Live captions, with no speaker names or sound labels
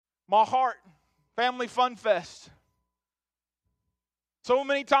My heart, Family Fun Fest. So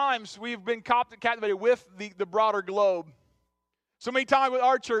many times we've been captivated with the broader globe. So many times with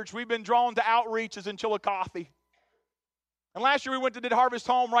our church, we've been drawn to outreaches in Chillicothe. And last year we went to did Harvest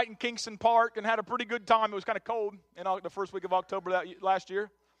Home right in Kingston Park and had a pretty good time. It was kind of cold in the first week of October last year.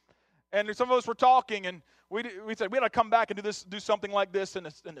 And some of us were talking, and we said we got to come back and do something like this in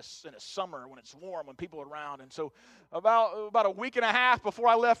the summer when it's warm, when people are around. And so about a week and a half before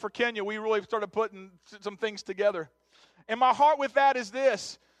I left for Kenya, we really started putting some things together. And my heart with that is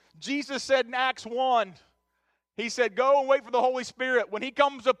this. Jesus said in Acts 1, He said, go and wait for the Holy Spirit. When He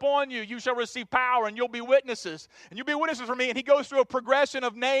comes upon you, you shall receive power, and you'll be witnesses. And you'll be witnesses for me. And He goes through a progression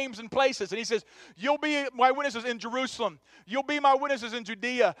of names and places. And He says, you'll be my witnesses in Jerusalem. You'll be my witnesses in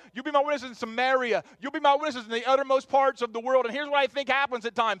Judea. You'll be my witnesses in Samaria. You'll be my witnesses in the uttermost parts of the world. And here's what I think happens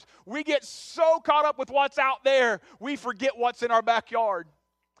at times. We get so caught up with what's out there, we forget what's in our backyard.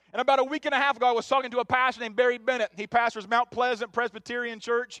 And about a week and a half ago, I was talking to a pastor named Barry Bennett. He pastors Mount Pleasant Presbyterian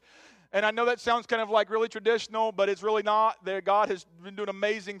Church. And I know that sounds kind of like really traditional, but it's really not. God has been doing an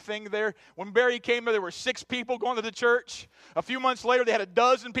amazing thing there. When Barry came there were 6 people going to the church. A few months later, they had a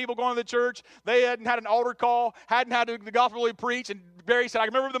dozen people going to the church. They hadn't had an altar call, hadn't had the gospel really preached. And Barry said, I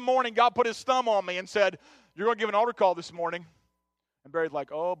remember the morning God put His thumb on me and said, you're going to give an altar call this morning. And Barry's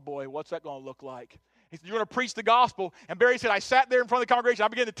like, oh boy, what's that going to look like? He said, you're going to preach the gospel. And Barry said, I sat there in front of the congregation. I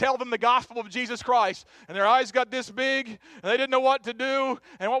began to tell them the gospel of Jesus Christ. And their eyes got this big. And they didn't know what to do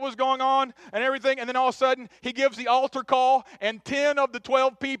and what was going on and everything. And then all of a sudden, he gives the altar call. And 10 of the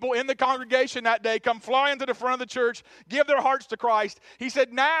 12 people in the congregation that day come flying to the front of the church, give their hearts to Christ. He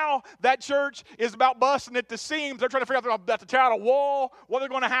said, now that church is about busting at the seams. They're trying to figure out if they're to tear out a wall, what they're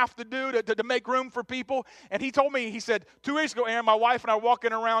going to have to do to make room for people. And he told me, he said, 2 weeks ago, Aaron, my wife and I were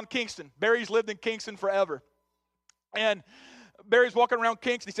walking around Kingston. Barry's lived in Kingston forever. And Barry's walking around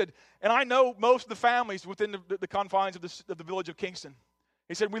Kingston. He said, and I know most of the families within the confines of the village of Kingston.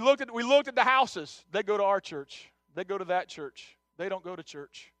 He said, we looked at the houses. They go to our church. They go to that church. They don't go to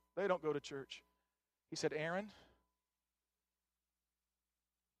church. They don't go to church. He said, Aaron,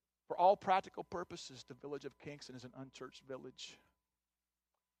 for all practical purposes, the village of Kingston is an unchurched village,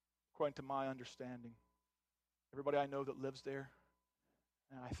 according to my understanding. Everybody I know that lives there,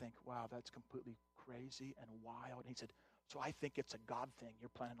 and I think, wow, that's completely crazy and wild. And he said, so I think it's a God thing. You're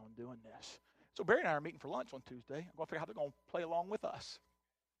planning on doing this. So Barry and I are meeting for lunch on Tuesday. I'm going to figure out how they're going to play along with us.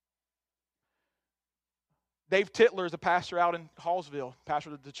 Dave Titler is a pastor out in Hallsville.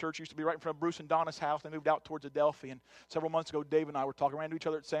 Pastor of the church used to be right in front of Bruce and Donna's house. They moved out towards Adelphi. And several months ago, Dave and I were talking, ran into each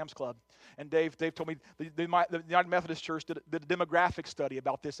other at Sam's Club. And Dave told me the United Methodist Church did a demographic study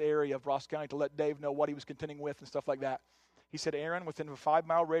about this area of Ross County to let Dave know what he was contending with and stuff like that. He said, Aaron, within a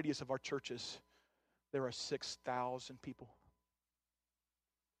 5-mile radius of our churches, there are 6,000 people.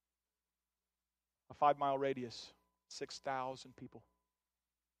 A 5-mile radius, 6,000 people.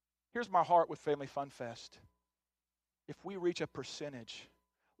 Here's my heart with Family Fun Fest. If we reach a percentage,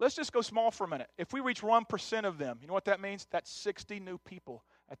 let's just go small for a minute. If we reach 1% of them, you know what that means? That's 60 new people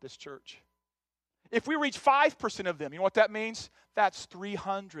at this church. If we reach 5% of them, you know what that means? That's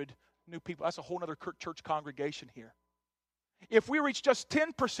 300 new people. That's a whole other church congregation here. If we reach just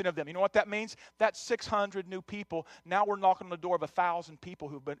 10% of them, you know what that means? That's 600 new people. Now we're knocking on the door of 1,000 people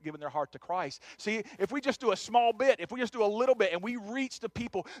who've been given their heart to Christ. See, if we just do a small bit, if we just do a little bit, and we reach the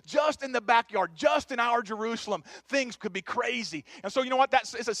people just in the backyard, just in our Jerusalem, things could be crazy. And so you know what?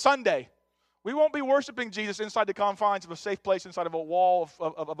 It's a Sunday. We won't be worshiping Jesus inside the confines of a safe place, inside of a wall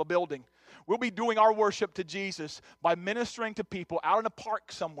of a building. We'll be doing our worship to Jesus by ministering to people out in a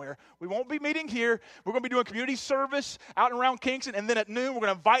park somewhere. We won't be meeting here. We're going to be doing community service out and around Kingston, and then at noon we're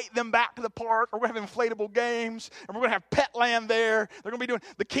going to invite them back to the park. We're going to have inflatable games, and we're going to have pet land there. They're going to be doing,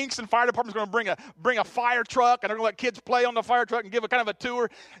 the Kingston Fire Department is going to bring a fire truck, and they're going to let kids play on the fire truck and give a kind of a tour.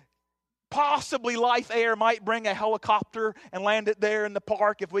 Possibly Life Air might bring a helicopter and land it there in the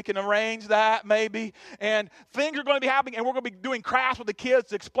park if we can arrange that, maybe. And things are going to be happening, and we're going to be doing crafts with the kids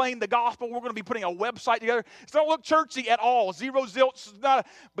to explain the gospel. We're going to be putting a website together. It's not look churchy at all. Zero zilch, but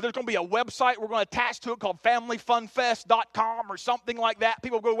there's going to be a website we're going to attach to it called familyfunfest.com or something like that.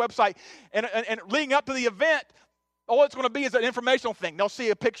 People go to the website. And leading up to the event, all it's going to be is an informational thing. They'll see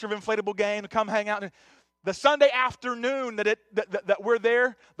a picture of inflatable game and come hang out. The Sunday afternoon that we're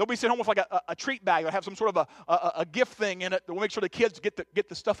there, they'll be sent home with like a treat bag. They'll have some sort of a gift thing in it. We'll make sure the kids get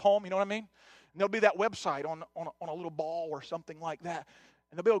the stuff home. You know what I mean? And there'll be that website on a little ball or something like that.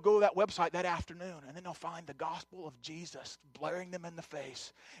 And they'll be able to go to that website that afternoon, and then they'll find the gospel of Jesus blaring them in the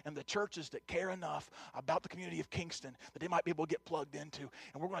face, and the churches that care enough about the community of Kingston that they might be able to get plugged into.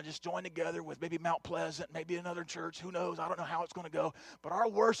 And we're going to just join together with maybe Mount Pleasant, maybe another church. Who knows? I don't know how it's going to go. But our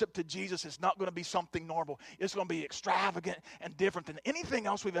worship to Jesus is not going to be something normal. It's going to be extravagant and different than anything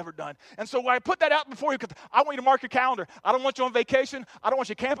else we've ever done. And so when I put that out before you, because I want you to mark your calendar. I don't want you on vacation. I don't want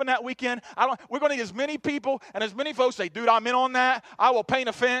you camping that weekend. We're going to need as many people and as many folks say, dude, I'm in on that. I will paint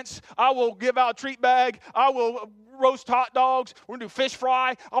a fence. I will give out a treat bag. I will roast hot dogs. We're going to do fish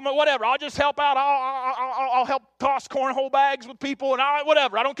fry. Whatever. I'll just help out. I'll help toss cornhole bags with people and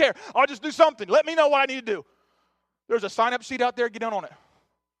whatever. I don't care. I'll just do something. Let me know what I need to do. There's a sign-up sheet out there. Get in on it.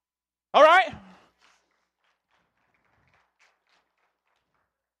 All right?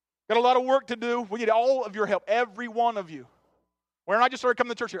 Got a lot of work to do. We need all of your help, every one of you. When I just started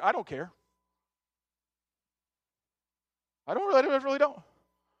coming to church here, I don't care. I really don't. If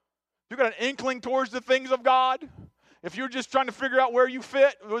you've got an inkling towards the things of God, if you're just trying to figure out where you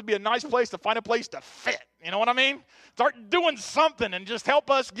fit, it would be a nice place to find a place to fit. You know what I mean? Start doing something and just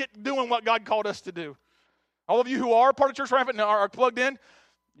help us get doing what God called us to do. All of you who are part of Church Triumphant and are plugged in,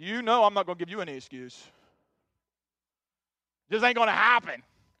 you know I'm not going to give you any excuse. This ain't going to happen.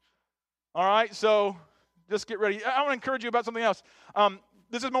 All right, so just get ready. I want to encourage you about something else.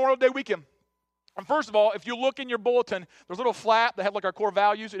 This is Memorial Day weekend. And first of all, if you look in your bulletin, there's a little flap that have like our core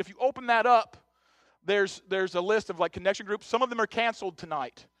values. And if you open that up, there's a list of like connection groups. Some of them are canceled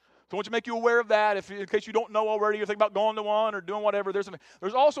tonight. So I want to make you aware of that. In case you don't know already, you're thinking about going to one or doing whatever.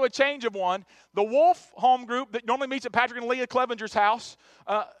 There's also a change of one. The Wolf home group that normally meets at Patrick and Leah Clevenger's house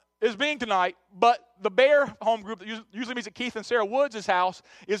is meeting tonight, but the Bear home group that usually meets at Keith and Sarah Woods' house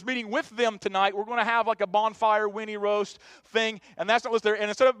is meeting with them tonight. We're going to have like a bonfire, Winnie roast thing, and that's not listed there. And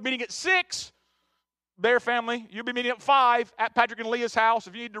instead of meeting at 6, Bear family, you'll be meeting at 5 at Patrick and Leah's house.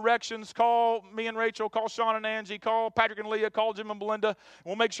 If you need directions, call me and Rachel, call Sean and Angie, call Patrick and Leah, call Jim and Belinda.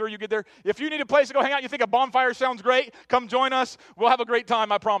 We'll make sure you get there. If you need a place to go hang out, you think a bonfire sounds great, come join us. We'll have a great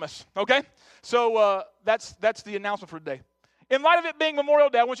time, I promise. Okay? So that's the announcement for today. In light of it being Memorial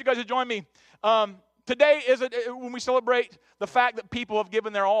Day, I want you guys to join me. Today is when we celebrate the fact that people have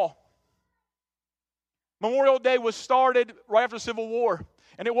given their all. Memorial Day was started right after the Civil War,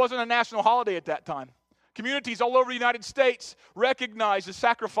 and it wasn't a national holiday at that time. Communities all over the United States recognized the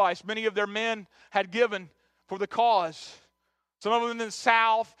sacrifice many of their men had given for the cause. Some of them in the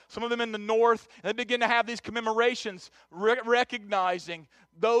South, some of them in the North, and they began to have these commemorations recognizing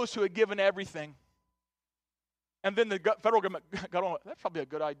those who had given everything. And then the federal government got on, that's probably a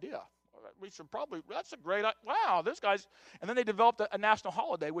good idea. That's a great, wow, this guy's, and then they developed a national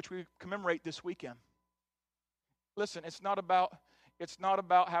holiday, which we commemorate this weekend. Listen, it's not about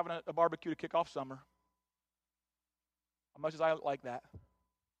having a barbecue to kick off summer, as much as I like that.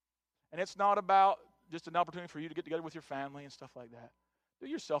 And it's not about just an opportunity for you to get together with your family and stuff like that. Do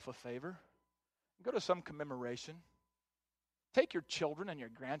yourself a favor. Go to some commemoration. Take your children and your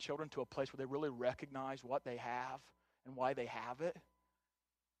grandchildren to a place where they really recognize what they have and why they have it.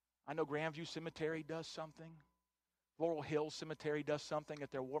 I know Grandview Cemetery does something. Laurel Hills Cemetery does something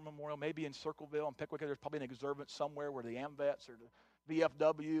at their war memorial. Maybe in Circleville and Pickwick, there's probably an observance somewhere where the AMVETS or the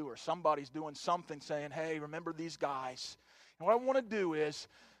VFW or somebody's doing something saying, hey, remember these guys. And what I want to do is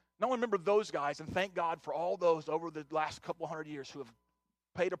not only remember those guys and thank God for all those over the last couple hundred years who have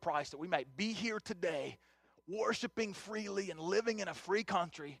paid a price that we might be here today worshiping freely and living in a free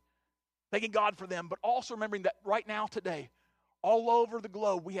country, thanking God for them, but also remembering that right now today, all over the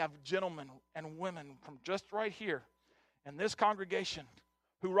globe, we have gentlemen and women from just right here in this congregation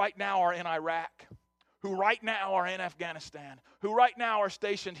who right now are in Iraq, who right now are in Afghanistan, who right now are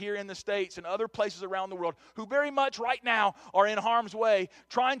stationed here in the States and other places around the world, who very much right now are in harm's way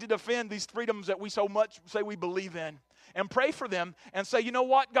trying to defend these freedoms that we so much say we believe in. And pray for them and say, you know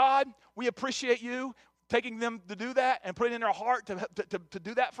what, God, we appreciate you taking them to do that and putting it in their heart to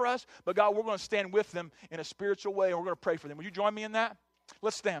do that for us. But God, we're going to stand with them in a spiritual way, and we're going to pray for them. Will you join me in that?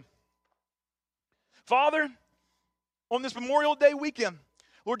 Let's stand. Father, on this Memorial Day weekend,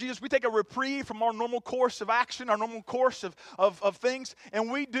 Lord Jesus, we take a reprieve from our normal course of action, our normal course of things, and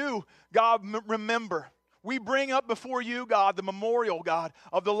we do, God, remember. We bring up before you, God, the memorial, God,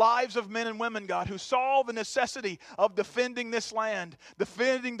 of the lives of men and women, God, who saw the necessity of defending this land,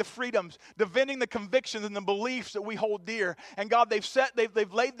 defending the freedoms, defending the convictions and the beliefs that we hold dear. And God,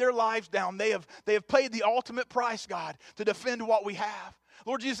 they've laid their lives down. They have paid the ultimate price, God, to defend what we have.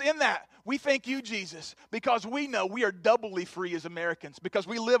 Lord Jesus, in that, we thank you, Jesus, because we know we are doubly free as Americans, because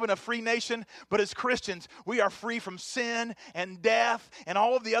we live in a free nation, but as Christians, we are free from sin and death and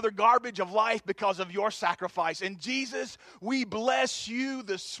all of the other garbage of life because of your sacrifice. And Jesus, we bless you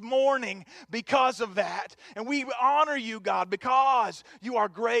this morning because of that. And we honor you, God, because you are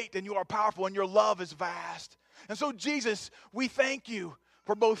great and you are powerful and your love is vast. And so, Jesus, we thank you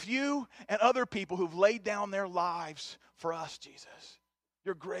for both you and other people who've laid down their lives for us, Jesus.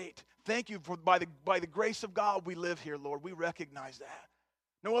 You're great. Thank you for by the grace of God we live here, Lord. We recognize that.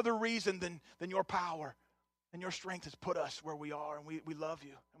 No other reason than your power and your strength has put us where we are, and we love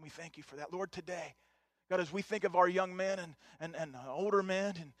you, and we thank you for that. Lord, today, God, as we think of our young men and older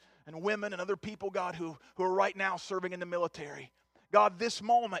men and women and other people, God, who are right now serving in the military, God, this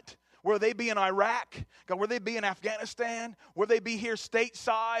moment, where they be in Iraq, God, where they be in Afghanistan, where they be here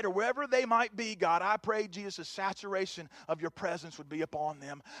stateside, or wherever they might be, God, I pray, Jesus, a saturation of your presence would be upon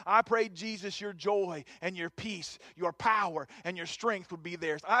them. I pray, Jesus, your joy and your peace, your power and your strength would be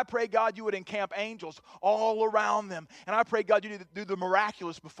theirs. I pray, God, you would encamp angels all around them. And I pray, God, you do the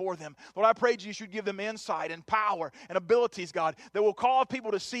miraculous before them. Lord, I pray, Jesus, you'd give them insight and power and abilities, God, that will cause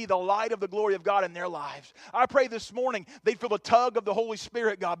people to see the light of the glory of God in their lives. I pray this morning they'd feel the tug of the Holy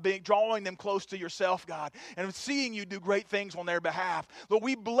Spirit, God, drawing them close to yourself, God, and seeing you do great things on their behalf. Lord,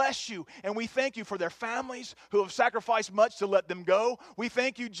 we bless you and we thank you for their families who have sacrificed much to let them go. We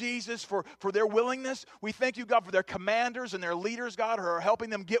thank you, Jesus, for their willingness. We thank you, God, for their commanders and their leaders, God, who are helping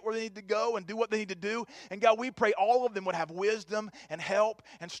them get where they need to go and do what they need to do. And God, we pray all of them would have wisdom and help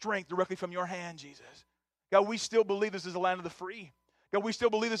and strength directly from your hand, Jesus. God, we still believe this is the land of the free. God, we still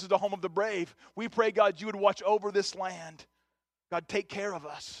believe this is the home of the brave. We pray, God, you would watch over this land. God, take care of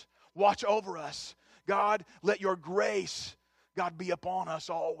us. Watch over us. God, let your grace, God, be upon us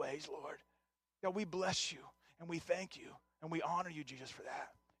always, Lord. God, we bless you and we thank you and we honor you, Jesus, for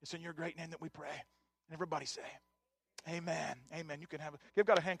that. It's in your great name that we pray. And everybody say, amen. Amen. You can give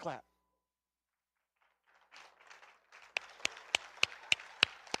God a hand clap.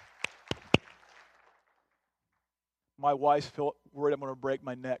 My wife's worried I'm going to break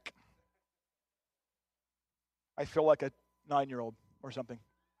my neck. I feel like a 9-year-old or something.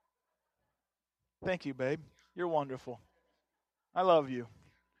 Thank you, babe. You're wonderful. I love you.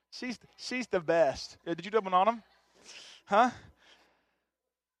 She's the best. Did you double on him? Huh?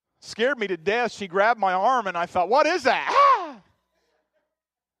 Scared me to death. She grabbed my arm and I thought, what is that? Ah!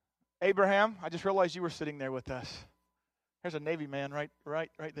 Abraham, I just realized you were sitting there with us. There's a Navy man right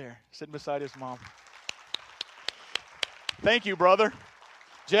there, sitting beside his mom. Thank you, brother.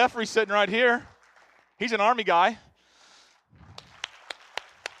 Jeffrey's sitting right here. He's an Army guy.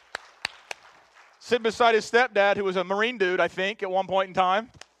 Sitting beside his stepdad, who was a Marine dude, I think, at one point in time.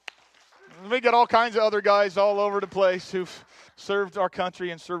 We got all kinds of other guys all over the place who've served our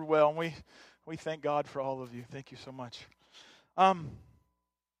country and served well, and we thank God for all of you. Thank you so much. I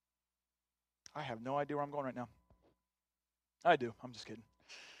have no idea where I'm going right now. I do. I'm just kidding.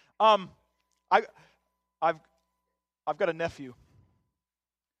 I've got a nephew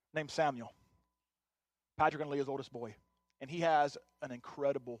named Samuel, Patrick and Leah's oldest boy, and he has an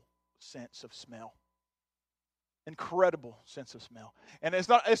incredible sense of smell. Incredible sense of smell, and it's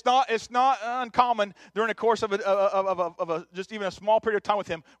not uncommon during the course of a just even a small period of time with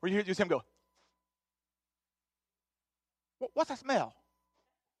him where you hear him go, "What's that smell?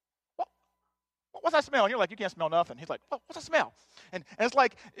 What's that smell?" And you're like, "You can't smell nothing." He's like, "What's that smell?" And it's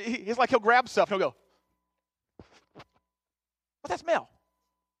like he'll grab stuff and he'll go, "What's that smell?"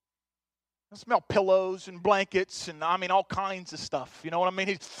 I smell pillows and blankets and all kinds of stuff. You know what I mean?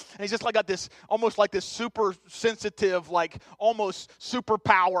 He's just got this, almost like this super sensitive, like almost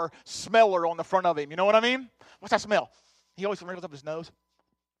superpower smeller on the front of him. You know what I mean? What's that smell? He always wrinkles up his nose.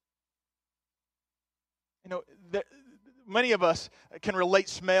 You know, many of us can relate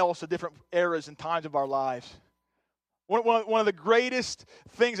smells to different eras and times of our lives. One of the greatest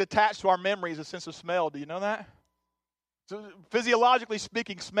things attached to our memory is a sense of smell. Do you know that? So physiologically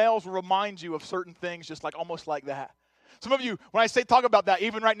speaking, smells will remind you of certain things, just like almost like that. Some of you, when I talk about that,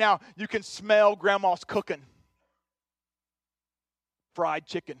 even right now, you can smell grandma's cooking. Fried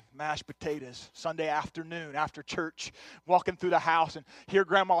chicken, mashed potatoes, Sunday afternoon after church, walking through the house and hear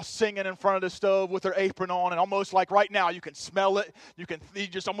grandma singing in front of the stove with her apron on, and almost like right now, you can smell it. You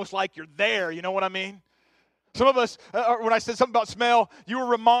just almost like you're there. You know what I mean? Some of us, when I said something about smell, you were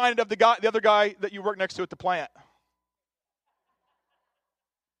reminded of the other guy that you work next to at the plant.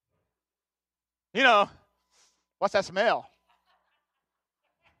 You know, what's that smell?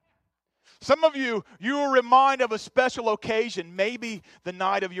 Some of you were reminded of a special occasion, maybe the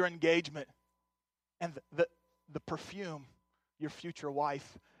night of your engagement, and the perfume your future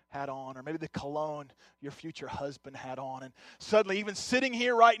wife had on, or maybe the cologne your future husband had on. And suddenly, even sitting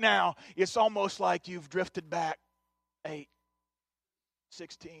here right now, it's almost like you've drifted back 8,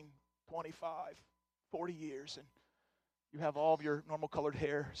 16, 25, 40 years, and you have all of your normal colored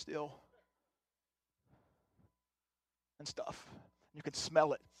hair still and stuff. You can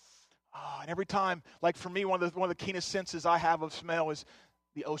smell it. And every time, like for me, one of the keenest senses I have of smell is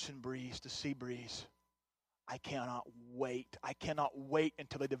the ocean breeze, the sea breeze. I cannot wait. I cannot wait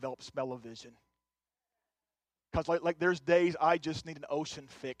until they develop smell-o-vision. Because like there's days I just need an ocean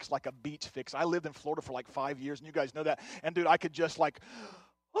fix, like a beach fix. I lived in Florida for like 5 years, and you guys know that. And dude, I could just like,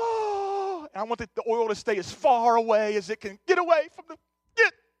 and I want the oil to stay as far away as it can get away from the.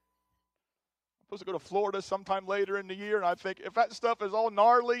 I'm supposed to go to Florida sometime later in the year, and I think if that stuff is all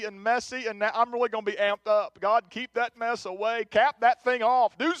gnarly and messy, and now I'm really going to be amped up. God, keep that mess away. Cap that thing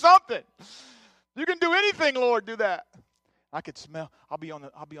off. Do something. You can do anything, Lord. Do that. I could smell. I'll be on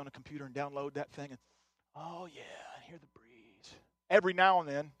the computer and download that thing, and oh yeah, I hear the breeze. Every now and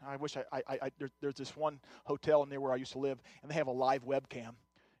then, I wish there's this one hotel near where I used to live, and they have a live webcam,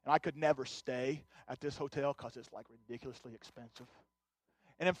 and I could never stay at this hotel because it's like ridiculously expensive.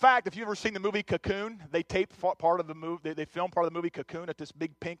 And in fact, if you've ever seen the movie Cocoon, they taped part of the movie. They filmed part of the movie Cocoon at this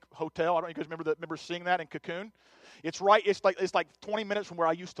big pink hotel. I don't know if you guys remember seeing that in Cocoon. It's like 20 minutes from where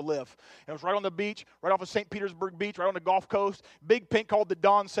I used to live. And it was right on the beach, right off of St. Petersburg Beach, right on the Gulf Coast. Big pink called the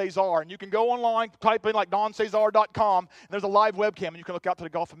Don Cesar. And you can go online, type in like DonCesar.com, and there's a live webcam, and you can look out to the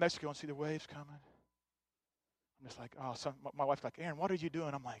Gulf of Mexico and see the waves coming. I'm just like, my wife's like, Aaron, what are you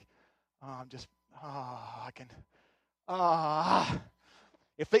doing? I'm like,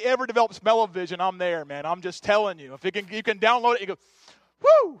 If they ever develop smell-o-vision, I'm there, man. I'm just telling you. If you can download it, you go,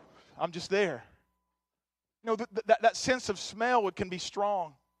 whoo! I'm just there. You know, that sense of smell, it can be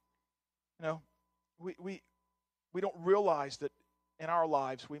strong. You know, we don't realize that in our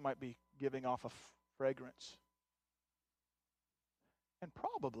lives we might be giving off a fragrance. And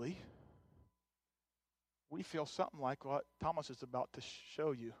probably we feel something like what Thomas is about to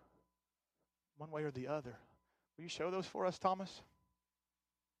show you, one way or the other. Will you show those for us, Thomas?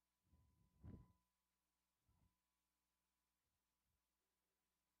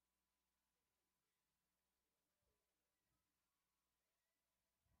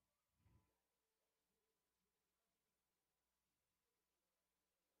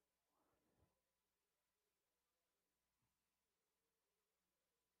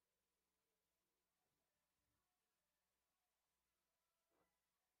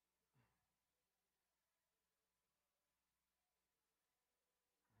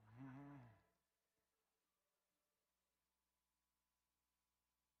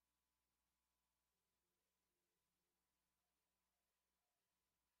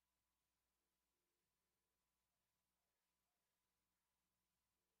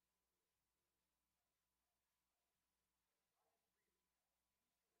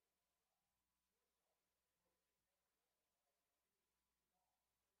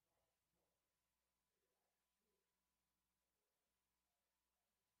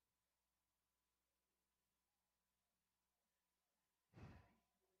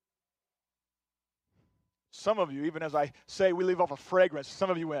 Some of you, even as I say we leave off a fragrance, some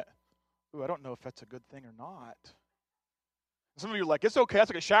of you went, ooh, I don't know if that's a good thing or not. Some of you are like, it's okay, I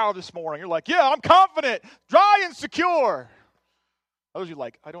took a shower this morning. You're like, yeah, I'm confident, dry and secure. Others of you are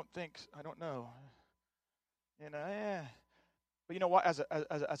like, I don't know. You know, yeah. But you know what? As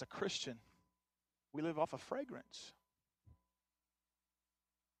a Christian, we live off a fragrance.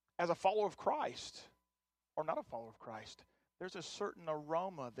 As a follower of Christ, or not a follower of Christ, there's a certain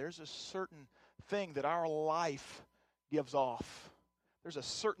aroma, there's a certain thing that our life gives off. There's a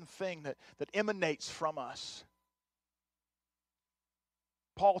certain thing that emanates from us.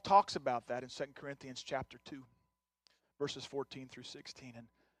 Paul talks about that in 2 Corinthians chapter 2, verses 14 through 16. And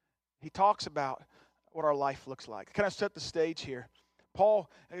he talks about what our life looks like. Can I set the stage here? Paul,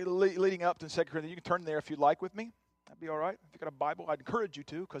 leading up to 2 Corinthians, you can turn there if you'd like with me. That'd be all right. If you've got a Bible, I'd encourage you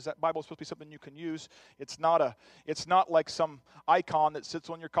to, because that Bible is supposed to be something you can use. It's not like some icon that sits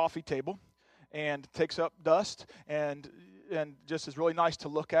on your coffee table and takes up dust and just is really nice to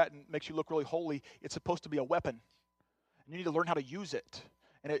look at and makes you look really holy. It's supposed to be a weapon. And you need to learn how to use it.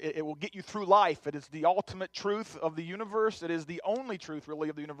 And it will get you through life. It is the ultimate truth of the universe. It is the only truth, really,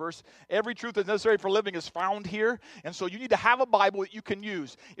 of the universe. Every truth that's necessary for living is found here. And so you need to have a Bible that you can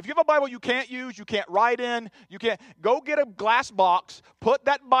use. If you have a Bible you can't use, you can't write in, you can't, go get a glass box, put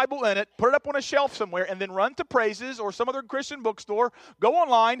that Bible in it, put it up on a shelf somewhere, and then run to Praises or some other Christian bookstore, go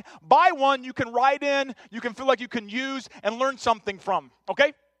online, buy one you can write in, you can feel like you can use and learn something from.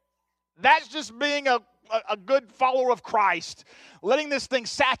 Okay? That's just being a a good follower of Christ, letting this thing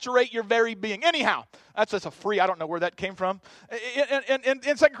saturate your very being. Anyhow, that's just a free, I don't know where that came from. In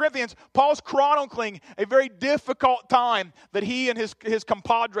 2 Corinthians, Paul's chronicling a very difficult time that he and his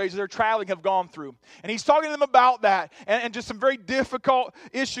compadres that are traveling have gone through. And he's talking to them about that and just some very difficult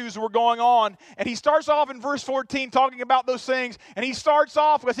issues were going on. And he starts off in verse 14 talking about those things. And he starts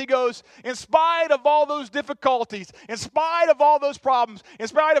off because he goes, in spite of all those difficulties, in spite of all those problems, in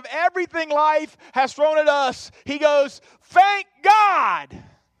spite of everything life has thrown at us, he goes, thank God.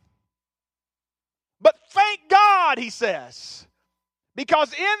 But thank God, he says,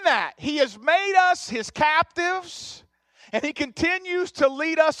 because in that he has made us his captives, and he continues to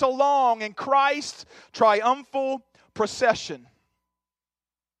lead us along in Christ's triumphal procession.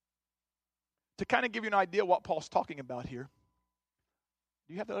 To kind of give you an idea what Paul's talking about here.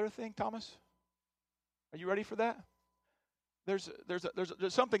 Do you have the other thing, Thomas? Are you ready for that? There's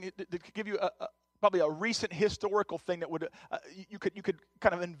something that could give you probably a recent historical thing that would you could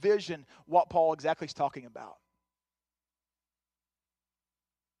kind of envision what Paul exactly is talking about.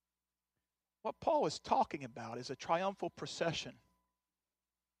 What Paul is talking about is a triumphal procession.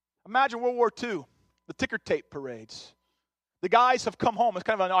 Imagine World War II, the ticker tape parades. The guys have come home. It's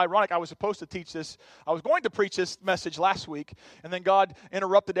kind of ironic. I was supposed to teach this. I was going to preach this message last week, and then God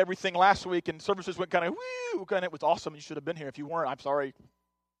interrupted everything last week, and services went kind of, woo, and it was awesome. You should have been here. If you weren't, I'm sorry.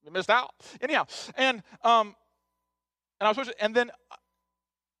 You missed out. Anyhow, and I was supposed to, and then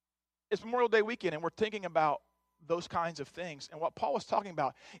it's Memorial Day weekend, and we're thinking about those kinds of things. And what Paul was talking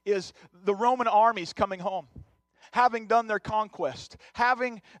about is the Roman armies coming home, having done their conquest,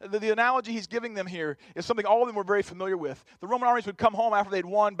 having the analogy he's giving them here is something all of them were very familiar with. The Roman armies would come home after they'd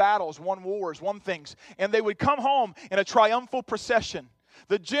won battles, won wars, won things, and they would come home in a triumphal procession.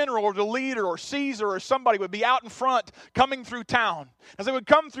 The general or the leader or Caesar or somebody would be out in front coming through town. As they would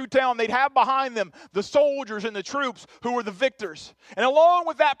come through town, they'd have behind them the soldiers and the troops who were the victors. And along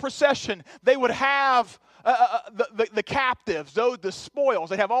with that procession, they would have the captives, the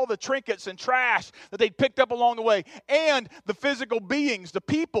spoils. They'd have all the trinkets and trash that they'd picked up along the way, and the physical beings, the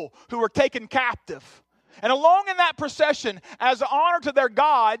people who were taken captive. And along in that procession, as an honor to their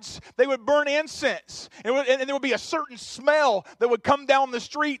gods, they would burn incense. And there would be a certain smell that would come down the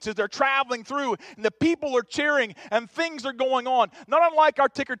streets as they're traveling through. And the people are cheering and things are going on. Not unlike our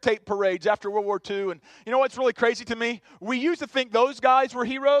ticker tape parades after World War II. And you know what's really crazy to me? We used to think those guys were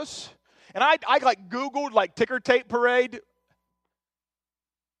heroes. And I Googled ticker tape parade.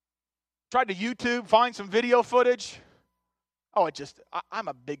 Tried to YouTube, find some video footage. Oh, I'm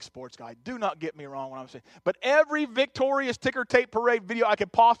a big sports guy. Do not get me wrong when I'm saying. But every victorious ticker tape parade video I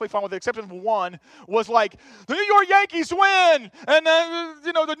could possibly find, with the exception of one, was like, the New York Yankees win, and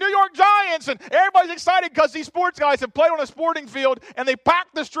the New York Giants, and everybody's excited because these sports guys have played on a sporting field, and they pack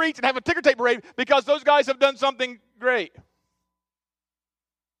the streets and have a ticker tape parade because those guys have done something great.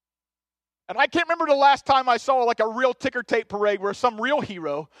 And I can't remember the last time I saw a real ticker tape parade where some real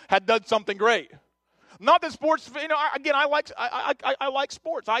hero had done something great. Not that sports, again, I like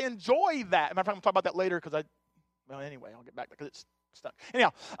sports. I enjoy that. Matter of fact, I'm talk about that later anyway, I'll get back because it's stuck.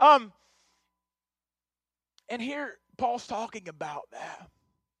 Anyhow, and here Paul's talking about that.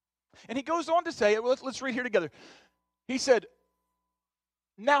 And he goes on to say, let's read here together. He said,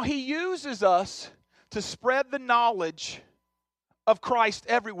 now he uses us to spread the knowledge of Christ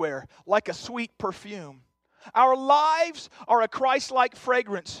everywhere like a sweet perfume. Our lives are a Christ-like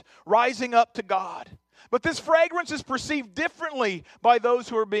fragrance rising up to God. But this fragrance is perceived differently by those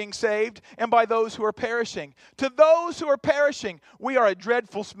who are being saved and by those who are perishing. To those who are perishing, we are a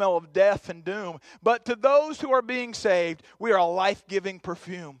dreadful smell of death and doom. But to those who are being saved, we are a life-giving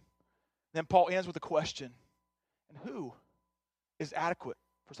perfume. Then Paul ends with a question. And who is adequate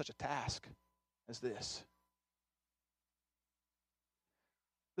for such a task as this?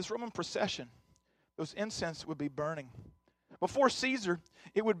 This Roman procession, those incense would be burning. Before Caesar,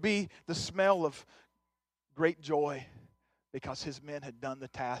 it would be the smell of great joy because his men had done the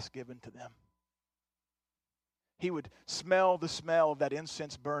task given to them. He would smell the smell of that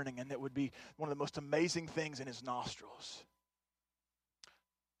incense burning, and it would be one of the most amazing things in his nostrils.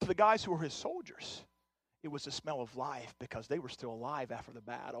 To the guys who were his soldiers, it was the smell of life because they were still alive after the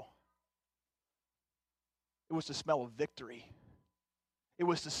battle. It was the smell of victory. It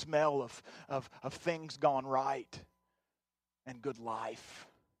was the smell of things gone right and good life.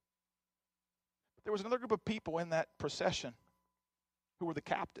 There was another group of people in that procession who were the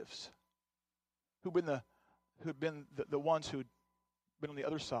captives, who'd been the ones who'd been on the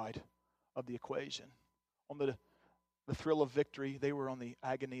other side of the equation. On the thrill of victory, they were on the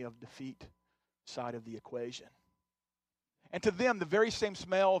agony of defeat side of the equation. And to them, the very same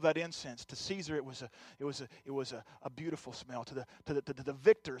smell of that incense. To Caesar, it was a beautiful smell. To the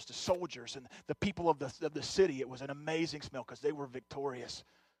victors, the soldiers, and the people of the city, it was an amazing smell because they were victorious.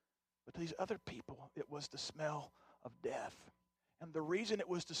 But to these other people, it was the smell of death. And the reason it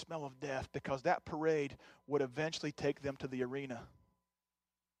was the smell of death, because that parade would eventually take them to the arena.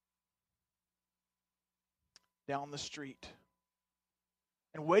 Down the street.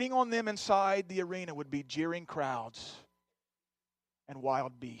 And waiting on them inside the arena would be jeering crowds and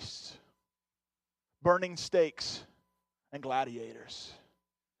wild beasts, burning stakes and gladiators.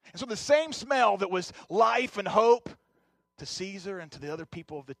 And so the same smell that was life and hope to Caesar and to the other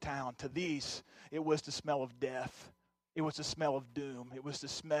people of the town, to these, it was the smell of death. It was the smell of doom. It was the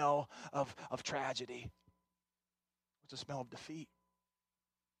smell of tragedy. It was the smell of defeat.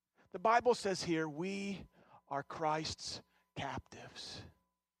 The Bible says here, we are Christ's captives.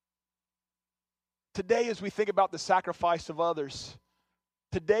 Today, as we think about the sacrifice of others,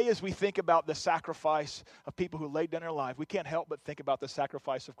 today, as we think about the sacrifice of people who laid down their life, we can't help but think about the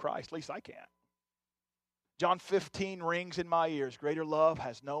sacrifice of Christ. At least I can't. John 15 rings in my ears. Greater love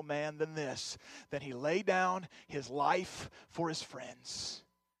has no man than this, that he lay down his life for his friends.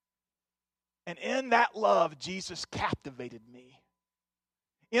 And in that love, Jesus captivated me.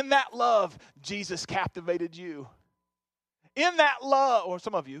 In that love, Jesus captivated you. In that love, or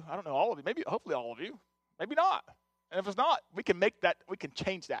some of you, I don't know, all of you, maybe, hopefully all of you, maybe not. And if it's not, we can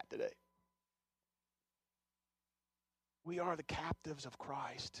change that today. We are the captives of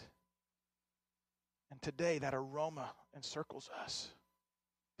Christ. And today that aroma encircles us.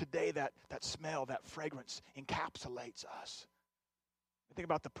 Today that smell, that fragrance encapsulates us. Think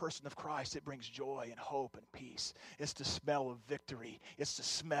about the person of Christ. It brings joy and hope and peace. It's the smell of victory. It's the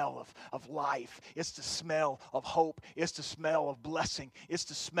smell of life. It's the smell of hope. It's the smell of blessing. It's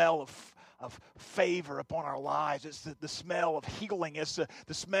the smell of favor upon our lives. It's the smell of healing. It's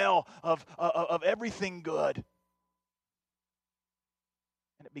the smell of everything good.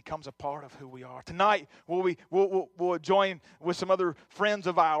 And it becomes a part of who we are. Tonight, we'll join with some other friends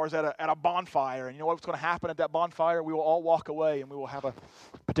of ours at a bonfire. And you know what's going to happen at that bonfire? We will all walk away and we will have a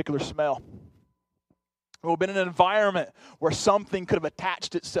particular smell. We'll have been in an environment where something could have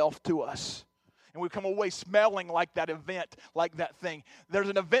attached itself to us. And we come away smelling like that event, like that thing. There's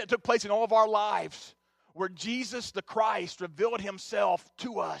an event that took place in all of our lives where Jesus the Christ revealed himself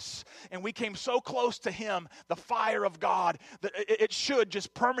to us. And we came so close to him, the fire of God, that it should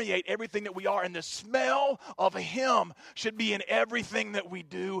just permeate everything that we are. And the smell of him should be in everything that we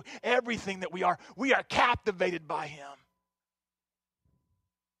do, everything that we are. We are captivated by him.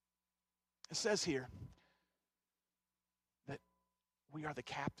 It says here that we are the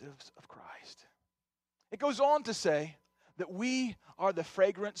captives of Christ. It goes on to say that we are the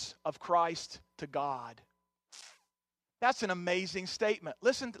fragrance of Christ to God. That's an amazing statement.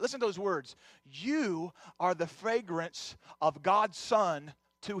 Listen to those words. You are the fragrance of God's Son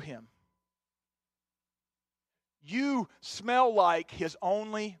to him. You smell like his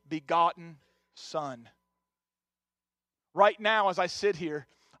only begotten Son. Right now, as I sit here,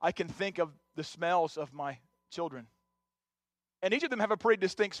 I can think of the smells of my children. And each of them have a pretty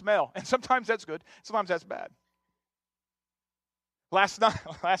distinct smell. And sometimes that's good, sometimes that's bad. Last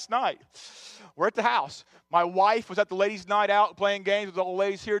night, we're at the house. My wife was at the ladies' night out playing games with all the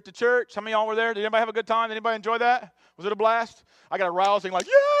ladies here at the church. How many of y'all were there? Did anybody have a good time? Did anybody enjoy that? Was it a blast? I got a rousing like,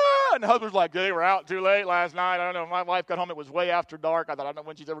 yeah! And the husband's like, they were out too late last night. I don't know. My wife got home. It was way after dark. I thought, I don't know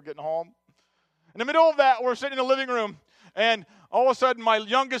when she's ever getting home. In the middle of that, we're sitting in the living room. And all of a sudden, my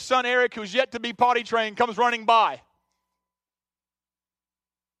youngest son, Eric, who's yet to be potty trained, comes running by.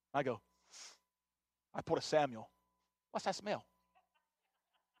 I pulled a Samuel. What's that smell?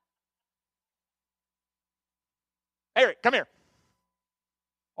 Eric, come here.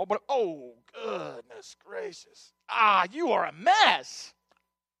 Oh, goodness gracious. You are a mess.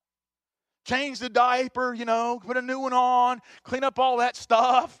 Change the diaper, put a new one on, clean up all that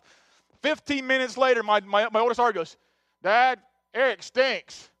stuff. 15 minutes later, my oldest daughter goes, Dad, Eric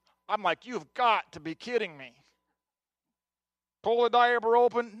stinks. I'm like, you've got to be kidding me. Pull the diaper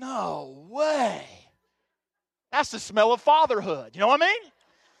open. No way. That's the smell of fatherhood. You know what I mean?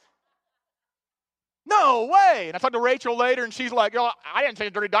 No way. And I talked to Rachel later, and she's like, I didn't change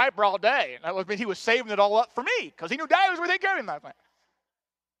a dirty diaper all day. And that he was saving it all up for me because he knew Dad was going to take care of him that night.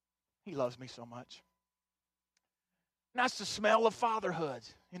 He loves me so much. And that's the smell of fatherhood.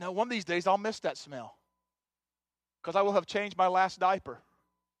 One of these days I'll miss that smell because I will have changed my last diaper.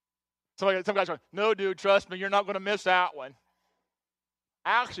 Some guys are like, no, dude, trust me, you're not going to miss that one.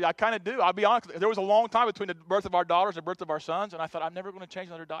 Actually, I kind of do. I'll be honest. There was a long time between the birth of our daughters and the birth of our sons, and I thought, I'm never going to change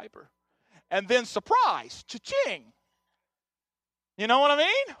another diaper. And then, surprise, cha-ching. You know what I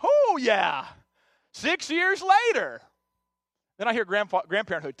mean? Oh, yeah. 6 years later. Then I hear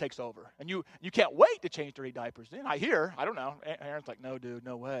grandparenthood takes over. And you can't wait to change dirty diapers. Then I don't know. Aaron's like, no, dude,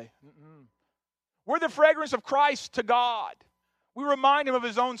 no way. Mm-mm. We're the fragrance of Christ to God. We remind him of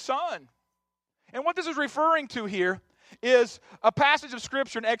his own son. And what this is referring to here is a passage of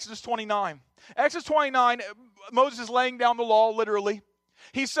Scripture in Exodus 29. Exodus 29, Moses is laying down the law, literally.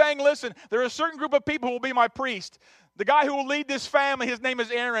 He's saying, listen, there are a certain group of people who will be my priest. The guy who will lead this family, his name is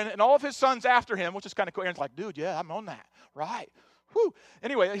Aaron, and all of his sons after him, which is kind of cool. Aaron's like, dude, yeah, I'm on that. Right. Whew.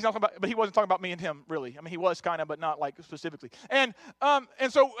 Anyway, he's not talking about, but he wasn't talking about me and him, really. I mean, he was kind of, but not like specifically. And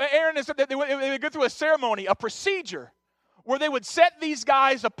so Aaron is, they would go through a ceremony, a procedure, where they would set these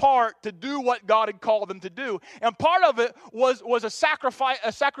guys apart to do what God had called them to do. And part of it was a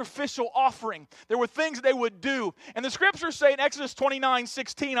sacrificial offering. There were things that they would do. And the scriptures say in Exodus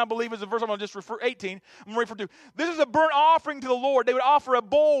 29:16, I believe is the verse I'm going to just refer, 18, I'm going to refer to. This is a burnt offering to the Lord. They would offer a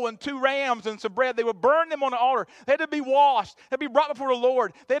bull and 2 rams and some bread. They would burn them on the altar. They had to be washed. They had to be brought before the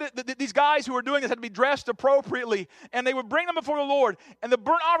Lord. These guys who were doing this had to be dressed appropriately. And they would bring them before the Lord. And the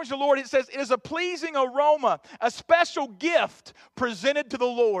burnt offering to the Lord, it says, it is a pleasing aroma, a special gift presented to the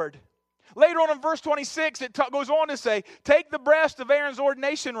Lord. Later on in verse 26, it goes on to say, take the breast of Aaron's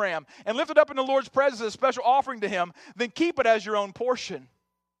ordination ram and lift it up in the Lord's presence as a special offering to him, then keep it as your own portion.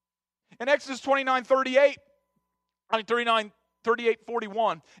 In Exodus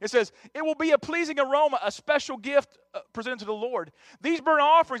 39:41, it says, it will be a pleasing aroma, a special gift presented to the Lord. These burnt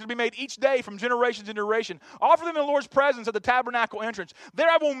offerings will be made each day from generation to generation. Offer them in the Lord's presence at the tabernacle entrance. There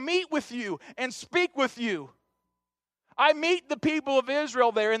I will meet with you and speak with you. I meet the people of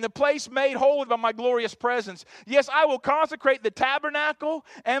Israel there in the place made holy by my glorious presence. Yes, I will consecrate the tabernacle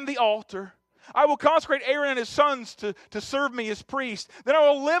and the altar. I will consecrate Aaron and his sons to serve me as priests. Then I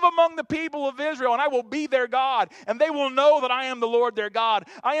will live among the people of Israel, and I will be their God. And they will know that I am the Lord their God.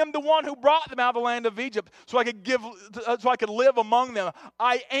 I am the one who brought them out of the land of Egypt so I could live among them.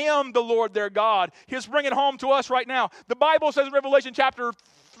 I am the Lord their God. He's bringing it home to us right now. The Bible says in Revelation chapter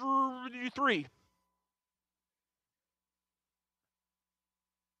 3.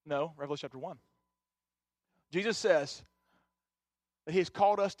 No, Revelation chapter 1. Jesus says that he has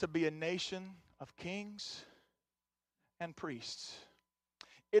called us to be a nation of kings and priests.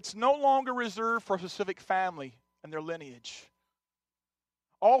 It's no longer reserved for a specific family and their lineage.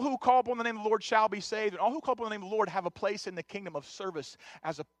 All who call upon the name of the Lord shall be saved, and all who call upon the name of the Lord have a place in the kingdom of service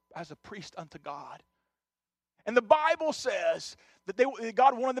as a priest unto God. And the Bible says that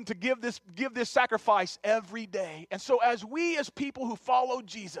God wanted them to give this sacrifice every day. And so as we as people who follow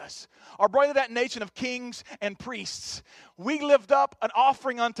Jesus are brought into that nation of kings and priests, we lift up an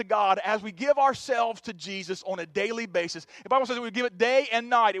offering unto God as we give ourselves to Jesus on a daily basis. The Bible says that we give it day and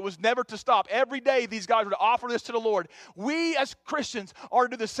night. It was never to stop. Every day these guys were to offer this to the Lord. We as Christians are to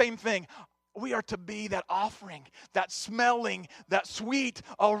do the same thing. We are to be that offering, that smelling, that sweet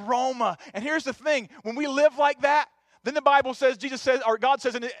aroma. And here's the thing, when we live like that, then the Bible says, Jesus says, or God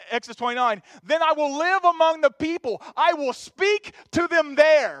says in Exodus 29, then I will live among the people. I will speak to them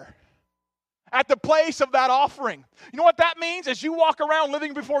there at the place of that offering. You know what that means? As you walk around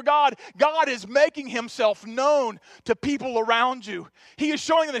living before God, God is making himself known to people around you. He is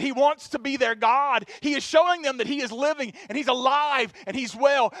showing them that he wants to be their God. He is showing them that he is living and he's alive and he's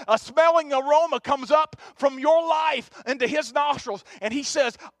well. A smelling aroma comes up from your life into his nostrils, and he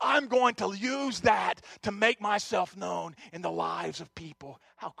says, I'm going to use that to make myself known in the lives of people.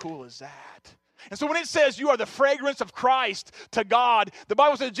 How cool is that? And so when it says you are the fragrance of Christ to God, the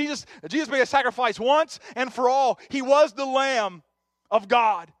Bible says Jesus made a sacrifice once and for all. He was the Lamb of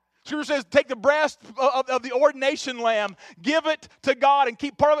God. Scripture says take the breast of the ordination lamb, give it to God and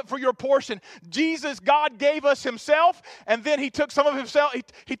keep part of it for your portion. God gave us himself, and then he took some of himself,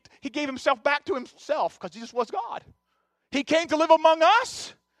 he gave himself back to himself because Jesus was God. He came to live among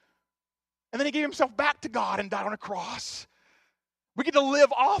us, and then he gave himself back to God and died on a cross. We get to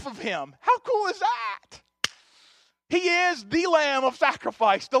live off of him. How cool is that? He is the Lamb of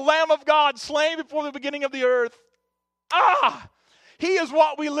sacrifice, the Lamb of God slain before the beginning of the earth. He is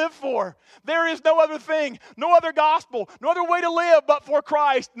what we live for. There is no other thing, no other gospel, no other way to live but for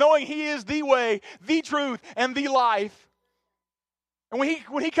Christ, knowing he is the way, the truth, and the life. And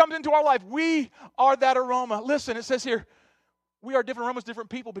when he comes into our life, we are that aroma. Listen, it says here, we are different aromas, different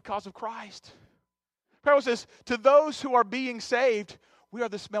people because of Christ. The Bible says, to those who are being saved, we are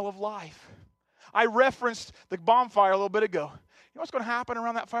the smell of life. I referenced the bonfire a little bit ago. You know what's going to happen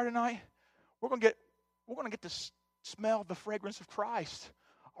around that fire tonight? We're going to get to smell the fragrance of Christ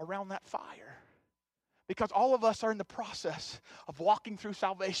around that fire. Because all of us are in the process of walking through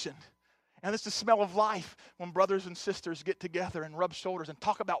salvation. And it's the smell of life when brothers and sisters get together and rub shoulders and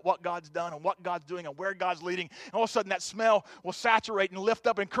talk about what God's done and what God's doing and where God's leading. And all of a sudden that smell will saturate and lift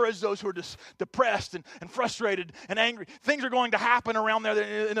up and encourage those who are just depressed and frustrated and angry. Things are going to happen around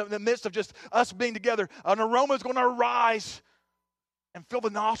there in the midst of just us being together. An aroma is going to arise and fill the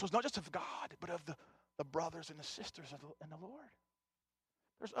nostrils, not just of God, but of the brothers and the sisters in the Lord.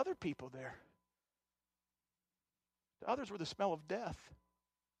 There's other people there. The others were the smell of death.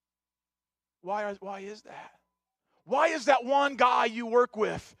 Why is that? Why is that one guy you work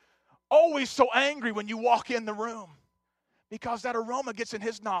with always so angry when you walk in the room? Because that aroma gets in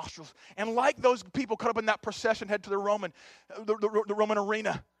his nostrils. And like those people caught up in that procession head to the Roman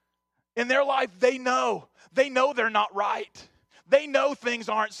arena, in their life they know they're not right. They know things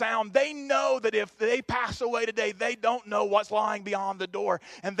aren't sound. They know that if they pass away today, they don't know what's lying beyond the door.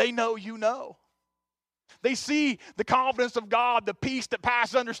 And they know you know. They see the confidence of God, the peace that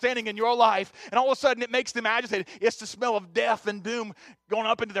passes understanding in your life, and all of a sudden it makes them agitated. It's the smell of death and doom going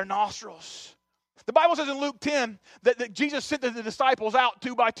up into their nostrils. The Bible says in Luke 10 that Jesus sent the disciples out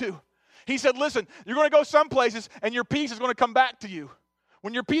 2 by 2. He said, listen, you're going to go some places and your peace is going to come back to you.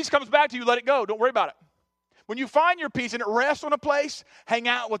 When your peace comes back to you, let it go. Don't worry about it. When you find your peace and it rests on a place, hang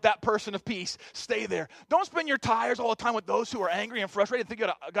out with that person of peace. Stay there. Don't spend your tires all the time with those who are angry and frustrated and think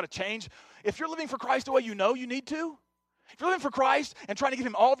you got to change. If you're living for Christ the way you know you need to, if you're living for Christ and trying to give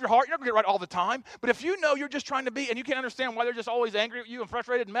him all of your heart, you're not going to get right all the time. But if you know you're just trying to be, and you can't understand why they're just always angry at you and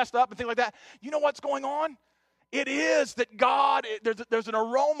frustrated and messed up and things like that, you know what's going on? It is that God, there's an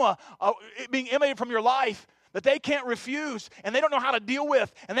aroma being emanated from your life that they can't refuse, and they don't know how to deal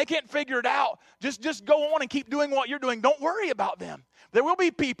with, and they can't figure it out. Just go on and keep doing what you're doing. Don't worry about them. There will be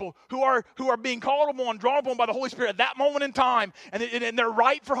people who are being called upon, drawn upon by the Holy Spirit at that moment in time, and they're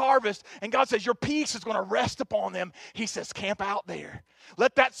ripe for harvest, and God says, your peace is going to rest upon them. He says, camp out there.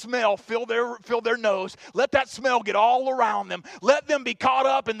 Let that smell fill their nose. Let that smell get all around them. Let them be caught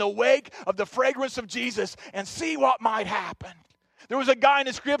up in the wake of the fragrance of Jesus and see what might happen. There was a guy in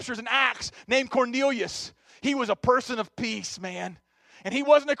the scriptures in Acts named Cornelius. He was a person of peace, man. And he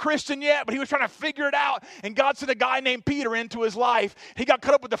wasn't a Christian yet, but he was trying to figure it out. And God sent a guy named Peter into his life. He got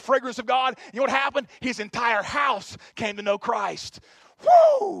caught up with the fragrance of God. You know what happened? His entire house came to know Christ.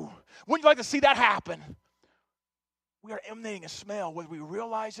 Woo! Wouldn't you like to see that happen? We are emanating a smell, whether we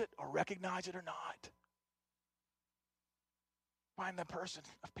realize it or recognize it or not. Find that person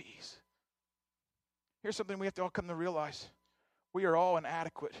of peace. Here's something we have to all come to realize. We are all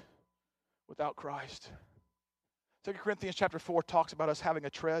inadequate without Christ. 2 Corinthians chapter 4 talks about us having a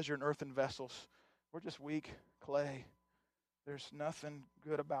treasure in earthen vessels. We're just weak clay. There's nothing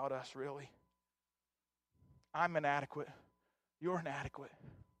good about us, really. I'm inadequate. You're inadequate.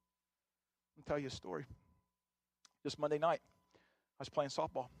 I'll tell you a story. Just Monday night, I was playing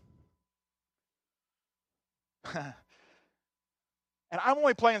softball. And I'm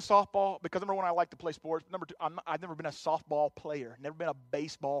only playing softball because, number one, I like to play sports. Number two, I've never been a softball player, never been a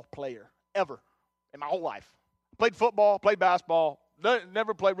baseball player, ever, in my whole life. Played football, played basketball,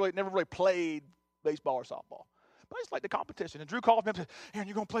 never really played baseball or softball. But I just like the competition. And Drew called me up and said, Aaron,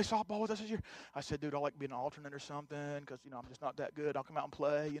 you going to play softball with us this year? I said, dude, I like to be an alternate or something because, I'm just not that good. I'll come out and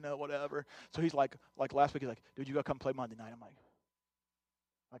play, whatever. So he's like last week, he's like, dude, you got to come play Monday night. I'm like,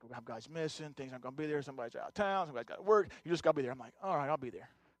 we're going to have guys missing. Things aren't going to be there. Somebody's out of town. Somebody's got to work. You just got to be there. I'm like, all right, I'll be there.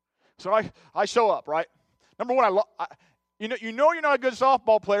 So I show up, right? Number one, you know you're not a good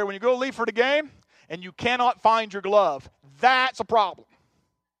softball player when you go to leave for the game and you cannot find your glove. That's a problem.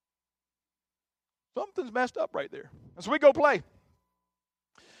 Something's messed up right there. And so we go play.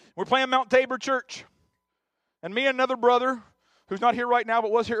 We're playing Mount Tabor Church. And me and another brother, who's not here right now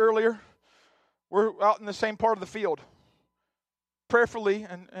but was here earlier, we're out in the same part of the field. Prayerfully,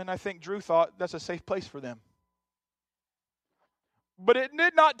 and I think Drew thought that's a safe place for them. But it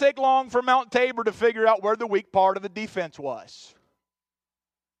did not take long for Mount Tabor to figure out where the weak part of the defense was.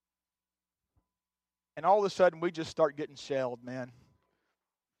 And all of a sudden, we just start getting shelled, man.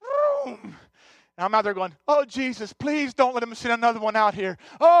 And I'm out there going, oh, Jesus, please don't let him send another one out here.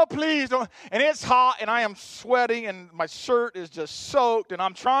 Oh, please don't. And it's hot, and I am sweating, and my shirt is just soaked, and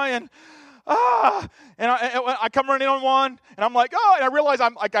I'm trying. And I come running in on one, and I'm like, and I realize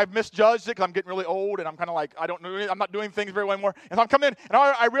I've misjudged it because I'm getting really old, and I'm kind of like, I'm not doing things very well anymore. And so I'm coming in, and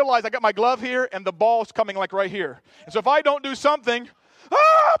I realize I got my glove here, and the ball's coming like right here. And so if I don't do something,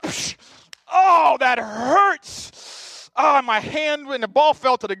 that hurts. My hand, when the ball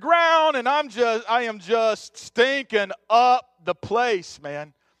fell to the ground, and I am just stinking up the place,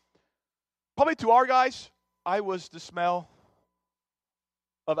 man. Probably to our guys, I was the smell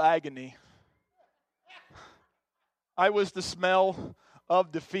of agony. I was the smell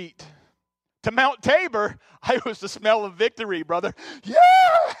of defeat. To Mount Tabor, I was the smell of victory, brother.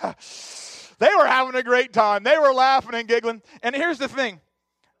 Yeah! They were having a great time. They were laughing and giggling. And here's the thing.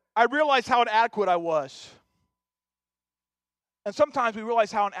 I realized how inadequate I was. And sometimes we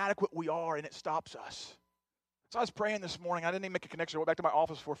realize how inadequate we are, and it stops us. So I was praying this morning. I didn't even make a connection. I went back to my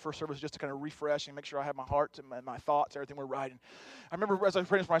office for first service just to kind of refresh and make sure I had my heart and my thoughts, everything were right. And I remember as I was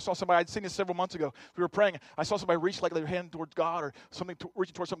praying this morning, I saw somebody, I'd seen this several months ago. We were praying. I saw somebody reach like their hand towards God or something,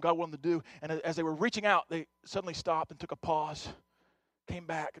 reaching towards something God wanted them to do. And as they were reaching out, they suddenly stopped and took a pause, came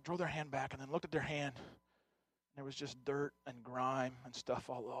back, drove their hand back, and then looked at their hand. There was just dirt and grime and stuff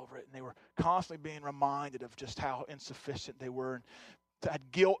all over it. And they were constantly being reminded of just how insufficient they were and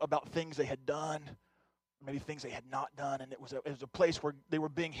had guilt about things they had done, maybe things they had not done. And it was a place where they were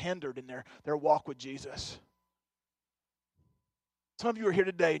being hindered in their walk with Jesus. Some of you are here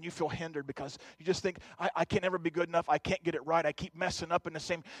today and you feel hindered because you just think, I can't ever be good enough. I can't get it right. I keep messing up in the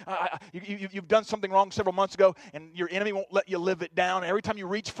same. You've done something wrong several months ago and your enemy won't let you live it down. And every time you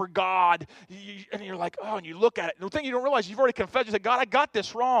reach for God, and you're like, oh, and you look at it. The thing you don't realize, you've already confessed. You say, God, I got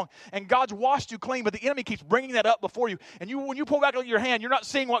this wrong. And God's washed you clean, but the enemy keeps bringing that up before you. And when you pull back your hand, you're not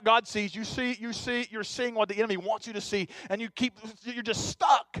seeing what God sees. You're seeing what the enemy wants you to see. And you're just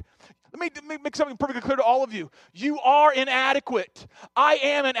stuck. Let me make something perfectly clear to all of you. You are inadequate. I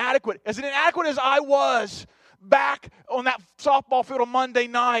am inadequate. As inadequate as I was back on that softball field on Monday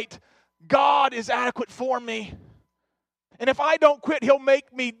night, God is adequate for me. And if I don't quit, He'll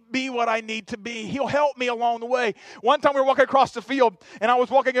make me be what I need to be. He'll help me along the way. One time we were walking across the field, and I was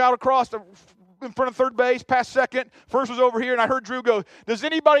walking out across in front of third base, past second. First was over here, and I heard Drew go, does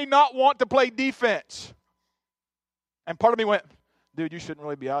anybody not want to play defense? And part of me went, dude, you shouldn't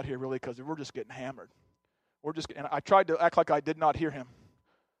really be out here, really, because we're just getting hammered. And I tried to act like I did not hear him.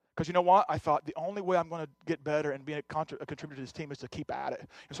 Because you know what? I thought the only way I'm going to get better and be a contributor to this team is to keep at it.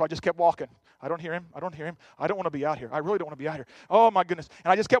 And so I just kept walking. I don't hear him. I don't want to be out here. I really don't want to be out here. Oh, my goodness.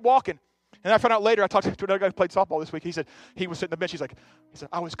 And I just kept walking. And I found out later, I talked to another guy who played softball this week. He said, he was sitting on the bench. He said,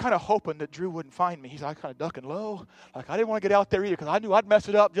 I was kind of hoping that Drew wouldn't find me. He said, I was kind of ducking low. Like, I didn't want to get out there either because I knew I'd mess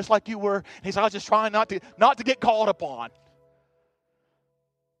it up just like you were. And he said, I was just trying not to get called upon.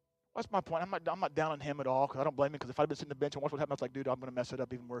 That's my point. I'm not down on him at all because I don't blame him because if I'd been sitting on the bench and watched what happened, I was like, dude, I'm going to mess it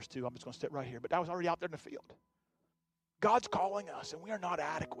up even worse too. I'm just going to sit right here. But I was already out there in the field. God's calling us, and we are not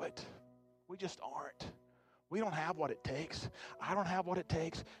adequate. We just aren't. We don't have what it takes. I don't have what it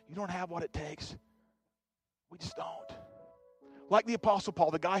takes. You don't have what it takes. We just don't. Like the Apostle Paul,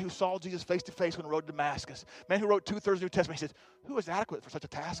 the guy who saw Jesus face to face on the road to Damascus, man who wrote 2/3 of the New Testament, he says, who is adequate for such a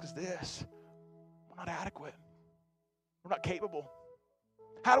task as this? We're not adequate. We're not capable.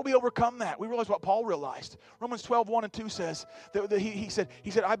 How do we overcome that? We realize what Paul realized. Romans 12:1-2 says, he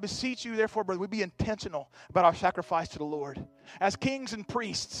said, I beseech you, therefore, brother, we be intentional about our sacrifice to the Lord. As kings and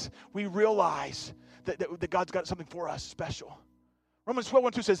priests, we realize that God's got something for us special. Romans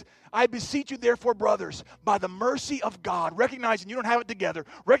 12:1-2 says, I beseech you, therefore, brothers, by the mercy of God, recognizing you don't have it together,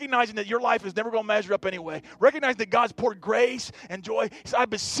 recognizing that your life is never going to measure up anyway, recognizing that God's poured grace and joy. He said, I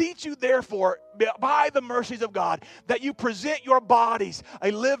beseech you, therefore, by the mercies of God, that you present your bodies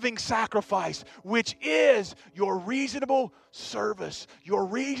a living sacrifice, which is your reasonable service, your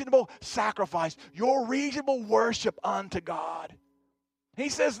reasonable sacrifice, your reasonable worship unto God. He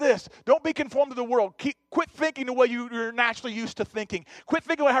says this, don't be conformed to the world. Quit thinking the way you're naturally used to thinking. Quit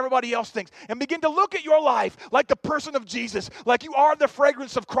thinking what everybody else thinks. And begin to look at your life like the person of Jesus, like you are the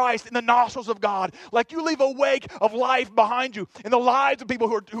fragrance of Christ in the nostrils of God, like you leave a wake of life behind you in the lives of people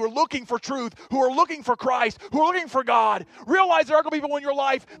who are looking for truth, who are looking for Christ, who are looking for God. Realize there are going to be people in your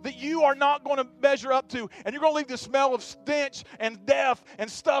life that you are not going to measure up to, and you're going to leave the smell of stench and death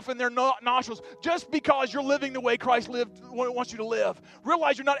and stuff in their nostrils just because you're living the way Christ wants you to live.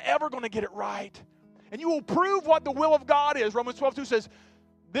 Realize you're not ever going to get it right. And you will prove what the will of God is. Romans 12:2 says,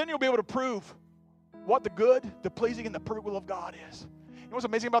 then you'll be able to prove what the good, the pleasing, and the perfect will of God is. You know what's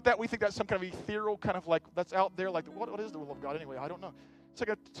amazing about that? We think that's some kind of ethereal, kind of like, that's out there. Like, what is the will of God anyway? I don't know. 2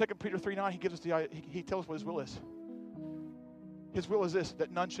 Peter 3:9, he gives us he tells us what his will is. His will is this,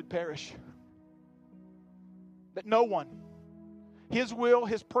 that none should perish. That no one. His will,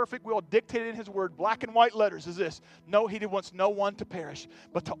 his perfect will, dictated in his word, black and white letters, is this. No, he wants no one to perish,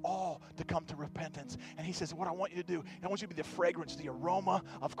 but to all to come to repentance. And he says, what I want you to do, I want you to be the fragrance, the aroma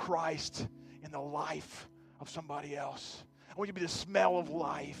of Christ in the life of somebody else. I want you to be the smell of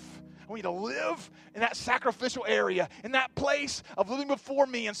life. I want you to live in that sacrificial area, in that place of living before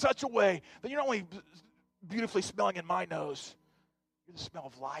me in such a way that you're not only beautifully smelling in my nose, you're the smell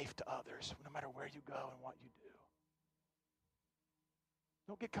of life to others, no matter where you go and what you do.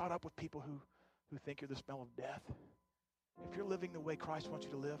 Don't get caught up with people who think you're the smell of death. If you're living the way Christ wants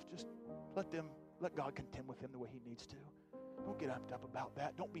you to live, just let God contend with him the way he needs to. Don't get amped up about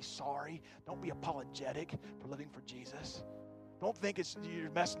that. Don't be sorry. Don't be apologetic for living for Jesus. Don't think you're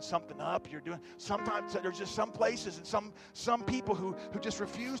messing something up. Sometimes there's just some places and some people who just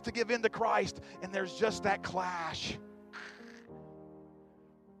refuse to give in to Christ, and there's just that clash.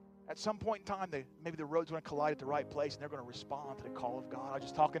 At some point in time, maybe the road's going to collide at the right place, and they're going to respond to the call of God. I was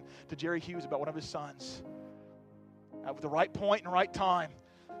just talking to Jerry Hughes about one of his sons. At the right point and right time,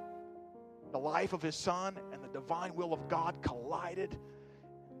 the life of his son and the divine will of God collided.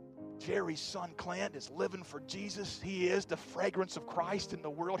 Jerry's son, Clint, is living for Jesus. He is the fragrance of Christ in the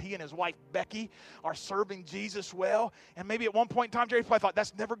world. He and his wife, Becky, are serving Jesus well. And maybe at one point in time, Jerry probably thought,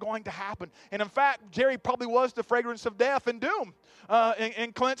 that's never going to happen. And in fact, Jerry probably was the fragrance of death and doom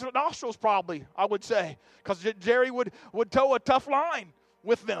in Clint's nostrils, probably, I would say. Because Jerry would toe a tough line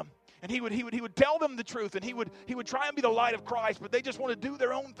with them. And he would tell them the truth, and he would try and be the light of Christ, but they just want to do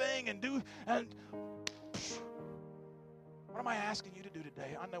their own thing what am I asking you to do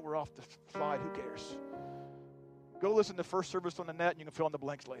today? I know we're off the slide. Who cares? Go listen to first service on the net, and you can fill in the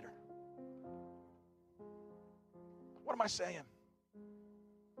blanks later. What am I saying?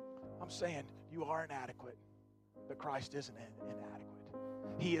 I'm saying you are inadequate, but Christ isn't inadequate.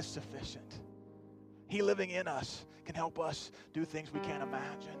 He is sufficient. He living in us can help us do things we can't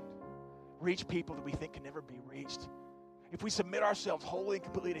imagine, reach people that we think can never be reached. If we submit ourselves wholly and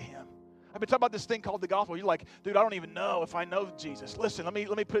completely to him. I've been talking about this thing called the gospel. You're like, dude, I don't even know if I know Jesus. Listen, let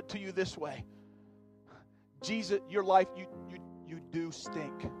me put it to you this way. Jesus, your life, you do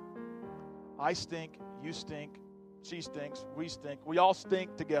stink. I stink, you stink, she stinks, we stink. We all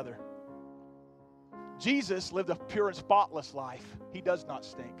stink together. Jesus lived a pure and spotless life. He does not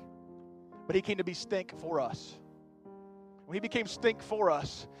stink. But he came to be stink for us. When he became stink for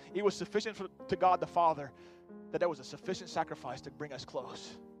us, it was sufficient to God the Father that there was a sufficient sacrifice to bring us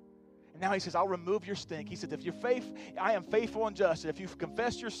close. And now he says, I'll remove your stink. He said, I am faithful and just. And if you've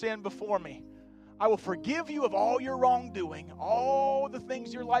confessed your sin before me, I will forgive you of all your wrongdoing, all the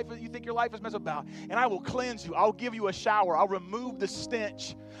things you think your life is messed about, and I will cleanse you. I'll give you a shower. I'll remove the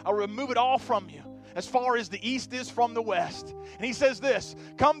stench. I'll remove it all from you, as far as the east is from the west. And he says this,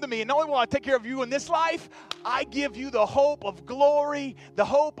 come to me, and not only will I take care of you in this life, I give you the hope of glory, the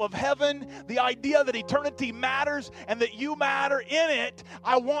hope of heaven, the idea that eternity matters and that you matter in it.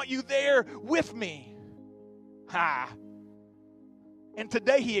 I want you there with me. And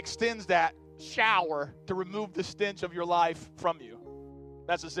today he extends that shower to remove the stench of your life from you.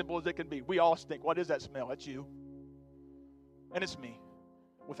 That's as simple as it can be. We all stink. What is that smell? It's you. And it's me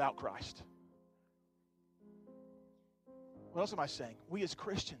without Christ. What else am I saying? We as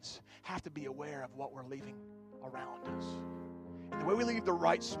Christians have to be aware of what we're leaving around us. And the way we leave the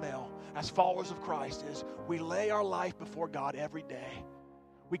right smell as followers of Christ is we lay our life before God every day.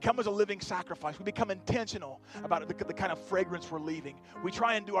 We come as a living sacrifice. We become intentional about the kind of fragrance we're leaving. We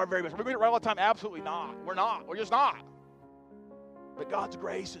try and do our very best. Are we doing it right all the time? Absolutely not. We're not. We're just not. But God's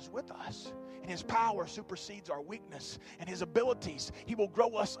grace is with us. And his power supersedes our weakness and his abilities. He will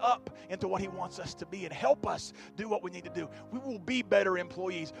grow us up into what he wants us to be and help us do what we need to do. We will be better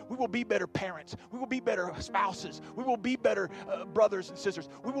employees. We will be better parents. We will be better spouses. We will be better brothers and sisters.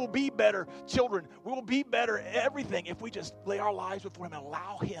 We will be better children. We will be better everything if we just lay our lives before him and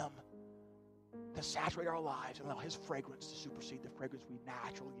allow him to saturate our lives and allow his fragrance to supersede the fragrance we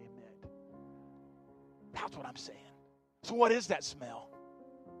naturally emit. That's what I'm saying. So what is that smell?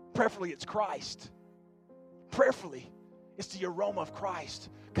 Prayerfully, it's Christ. Prayerfully, it's the aroma of Christ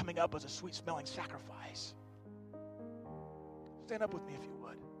coming up as a sweet-smelling sacrifice. Stand up with me if you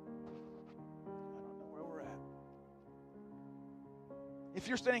would. I don't know where we're at. If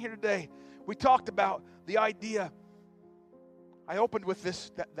you're standing here today, we talked about the idea. I opened with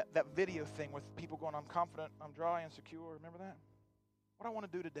that video thing with people going, I'm confident, I'm dry and secure. Remember that? What I want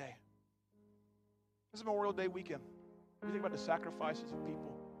to do today. This is Memorial Day weekend. We think about the sacrifices of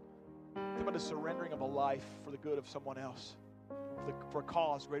people. Think about the surrendering of a life for the good of someone else, for a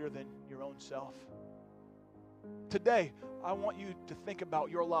cause greater than your own self. Today, I want you to think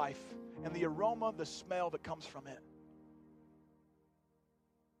about your life and the aroma, the smell that comes from it.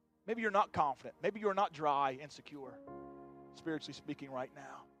 Maybe you're not confident. Maybe you're not dry and secure, spiritually speaking right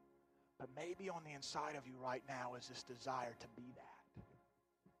now. But maybe on the inside of you right now is this desire to be that.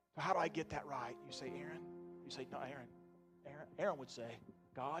 So how do I get that right? You say, Aaron. You say, no, Aaron. Aaron would say,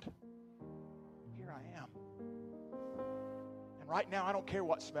 God, here I am. And right now, I don't care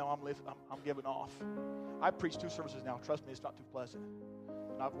what smell I'm giving off. I've preached 2 services now. Trust me, it's not too pleasant.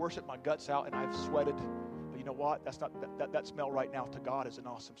 And I've worshiped my guts out, and I've sweated. But you know what? That's not that smell right now to God is an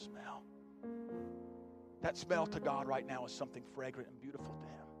awesome smell. that smell to God right now is something fragrant and beautiful to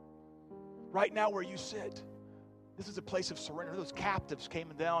Him. Right now where you sit, this is a place of surrender. Those captives came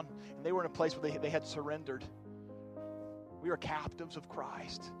down, and they were in a place where they had surrendered. We are captives of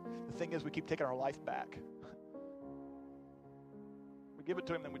Christ. The thing is, we keep taking our life back. We give it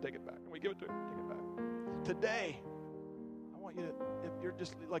to Him, then we take it back. And we give it to Him, we take it back. Today, I want you to, if you're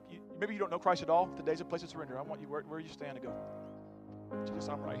just like, maybe you don't know Christ at all, today's a place of surrender. I want you, where you stand, to go, Jesus,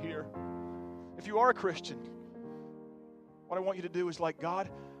 I'm right here. If you are a Christian, what I want you to do is like, God,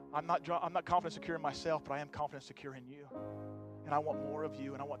 I'm not confident, secure in myself, but I am confident, secure in you. And I want more of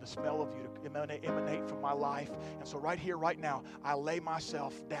you, and I want the smell of you to emanate from my life. And so right here, right now, I lay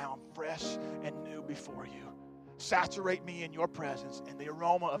myself down fresh and new before you. Saturate me in your presence and the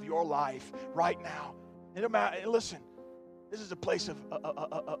aroma of your life right now. And listen, this is a place of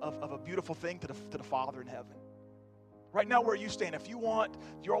a beautiful thing to the Father in heaven. Right now where you stand, if you want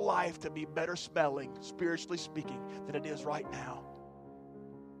your life to be better smelling, spiritually speaking, than it is right now,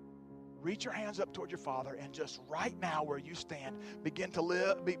 reach your hands up toward your Father, and just right now where you stand, begin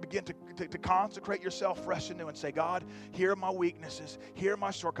to consecrate yourself fresh and new and say, God, here are my weaknesses. Here are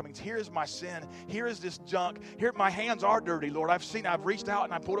my shortcomings. Here is my sin. Here is this junk. Here, my hands are dirty, Lord. I've reached out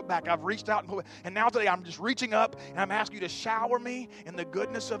and I pulled it back. I've reached out and pulled it. And now today I'm just reaching up and I'm asking you to shower me in the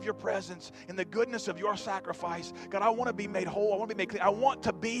goodness of your presence, in the goodness of your sacrifice. God, I want to be made whole. I want to be made clean. I want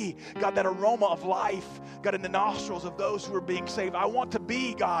to be, God, that aroma of life, God, in the nostrils of those who are being saved. I want to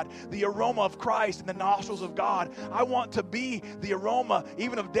be, God, the aroma of Christ in the nostrils of God. I want to be the aroma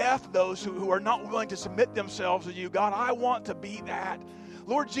even of death, those who are not willing to submit themselves to you. God, I want to be that.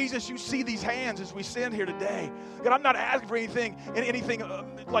 Lord Jesus, you see these hands as we stand here today. God, I'm not asking for anything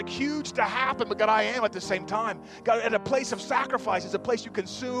like huge to happen, but God, I am at the same time. God, at a place of sacrifice is a place you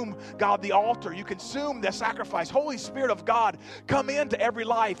consume, God, the altar. You consume the sacrifice. Holy Spirit of God, come into every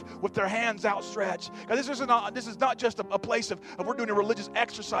life with their hands outstretched. God, this is not just a place of we're doing a religious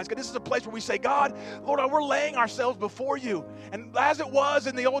exercise. God, this is a place where we say, God, Lord, we're laying ourselves before you. And as it was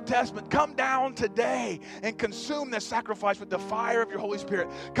in the Old Testament, come down today and consume this sacrifice with the fire of your Holy Spirit.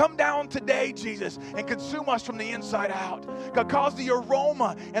 Come down today, Jesus, and consume us from the inside out. God, cause the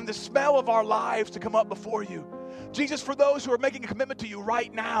aroma and the smell of our lives to come up before you. Jesus, for those who are making a commitment to you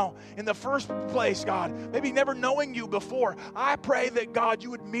right now, in the first place, God, maybe never knowing you before, I pray that, God,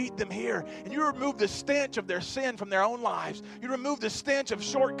 you would meet them here and you remove the stench of their sin from their own lives. You remove the stench of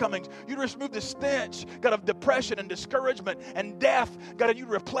shortcomings. You remove the stench, God, of depression and discouragement and death. God, and you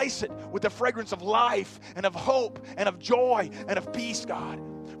replace it with the fragrance of life and of hope and of joy and of peace, God.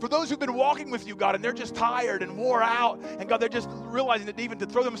 For those who've been walking with you, God, and they're just tired and wore out, and God, they're just realizing that even to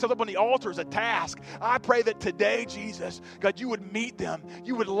throw themselves up on the altar is a task. I pray that today, Jesus, God, you would meet them.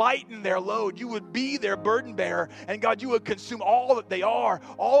 You would lighten their load. You would be their burden bearer. And God, you would consume all that they are,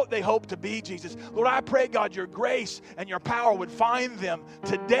 all that they hope to be, Jesus. Lord, I pray, God, your grace and your power would find them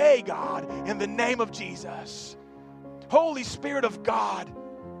today, God, in the name of Jesus. Holy Spirit of God,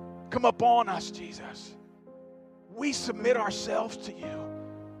 come upon us, Jesus. We submit ourselves to you.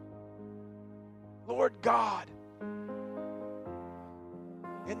 Lord God,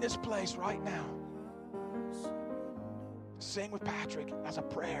 in this place right now, sing with Patrick as a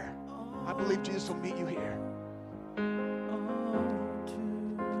prayer. I believe Jesus will meet you here.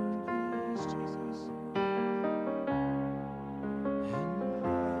 Yes, Jesus.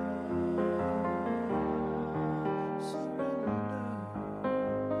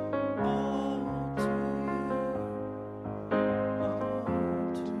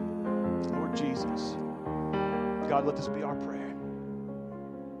 Lord Jesus, God, let this be our prayer.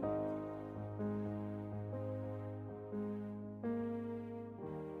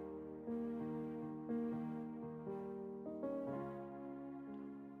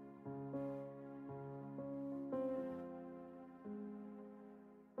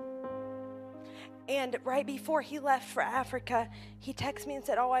 And right before he left for Africa, he texted me and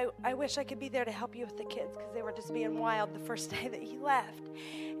said, oh, I wish I could be there to help you with the kids because they were just being wild the first day that he left.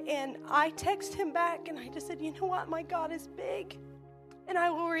 And I texted him back and I just said, you know what? My God is big and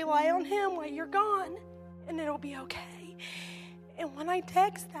I will rely on him while you're gone and it'll be okay. And when I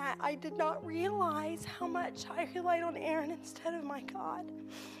text that, I did not realize how much I relied on Aaron instead of my God.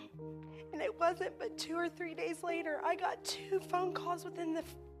 And it wasn't but 2 or 3 days later, I got 2 phone calls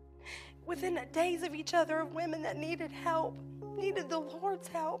within days of each other of women that needed help, needed the Lord's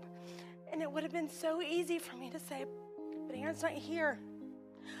help. And it would have been so easy for me to say, but Aaron's not here.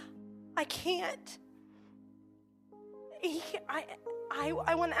 I can't. I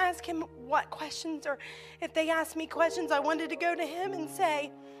want to ask him what questions, or if they ask me questions, I wanted to go to him and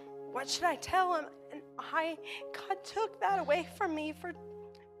say, what should I tell him? And God took that away from me for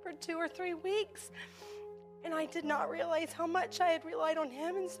 2 or 3 weeks. And I did not realize how much I had relied on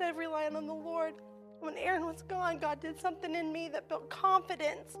him instead of relying on the Lord. When Aaron was gone, God did something in me that built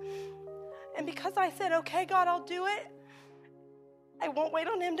confidence. And because I said, okay, God, I'll do it, I won't wait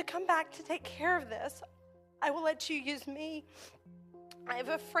on him to come back to take care of this. I will let you use me. I have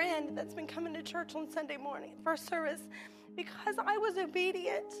a friend that's been coming to church on Sunday morning, first service, because I was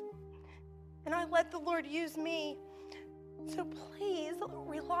obedient. And I let the Lord use me. So please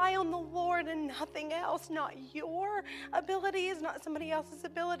rely on the Lord and nothing else, not your abilities, not somebody else's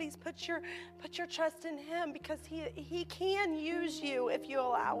abilities. Put your trust in him, because he can use you if you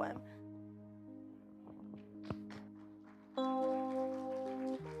allow him.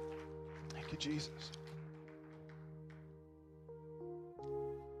 Thank you, Jesus.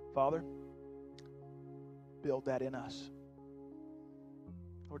 Father, build that in us.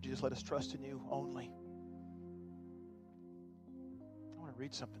 Lord, Jesus, let us trust in you only. I want to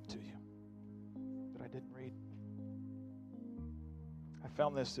read something to you that I didn't read. I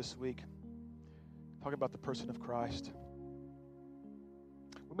found this week. Talking about the person of Christ.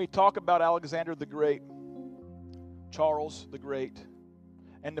 When we talk about Alexander the Great, Charles the Great,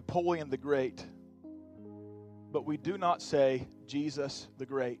 and Napoleon the Great, but we do not say Jesus the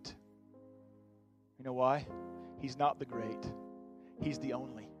Great. You know why? He's not the great. He's the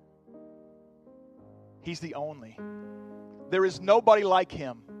only. He's the only. There is nobody like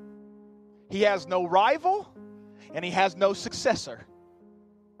him. He has no rival, and he has no successor.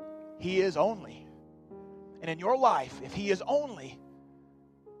 He is only. And in your life, if he is only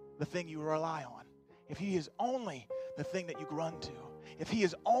the thing you rely on, if he is only the thing that you run to, if he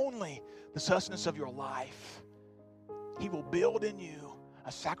is only the sustenance of your life, he will build in you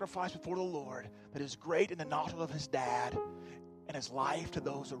a sacrifice before the Lord that is great in the nostrils of his dad and his life to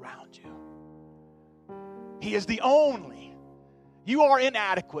those around you. He is the only. You are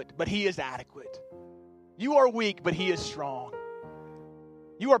inadequate, but he is adequate. You are weak, but he is strong.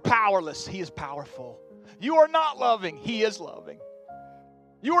 You are powerless, he is powerful. You are not loving, he is loving.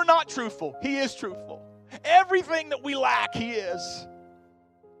 You are not truthful, he is truthful. Everything that we lack, he is.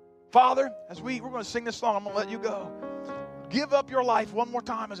 Father, as we're going to sing this song, I'm going to let you go. Give up your life one more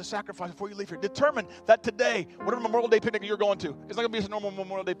time as a sacrifice before you leave here. Determine that today, whatever Memorial Day picnic you're going to, it's not going to be just a normal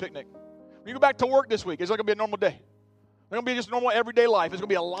Memorial Day picnic. When you go back to work this week, it's not going to be a normal day. It's going to be just normal everyday life. It's going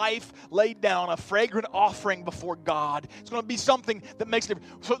to be a life laid down, a fragrant offering before God. It's going to be something that makes it.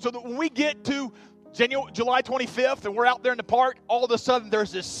 So that when we get to July 25th and we're out there in the park, all of a sudden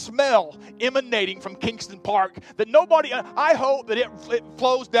there's this smell emanating from Kingston Park that nobody, I hope that it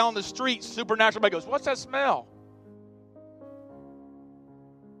flows down the streets supernatural. Everybody goes, what's that smell?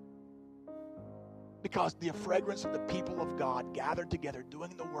 Because the fragrance of the people of God gathered together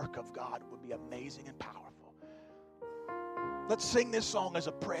doing the work of God would be amazing and powerful. Let's sing this song as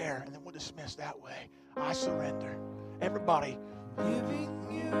a prayer, and then we'll dismiss that way. I surrender. Everybody. Giving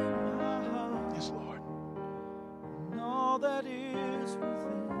you my heart. Yes, Lord. And all that is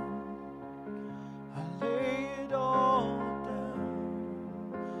within. I lay it all down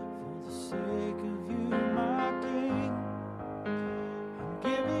for the sake of you, my King. I'm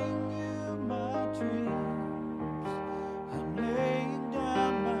giving you my dreams. I'm laying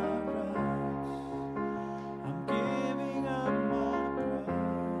down my rights. I'm giving up my pride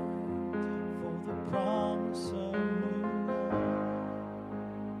for the promise of new life.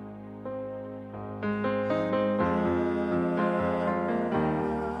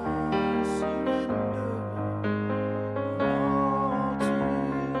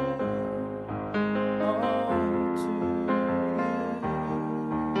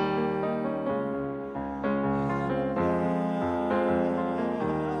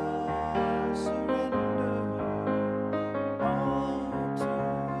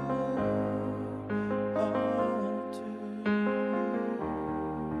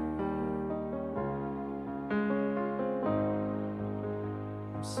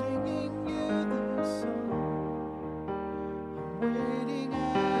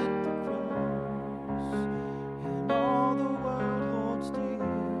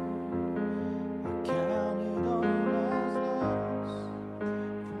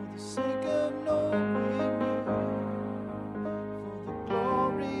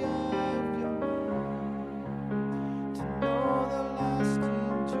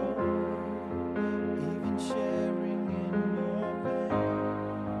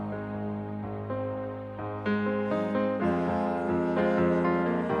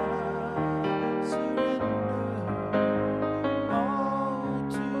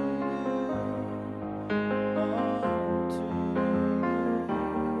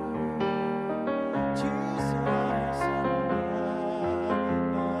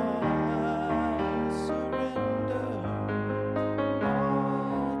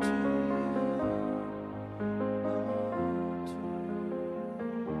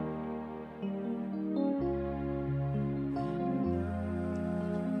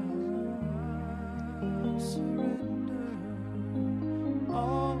 surrender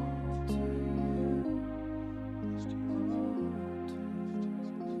all to you.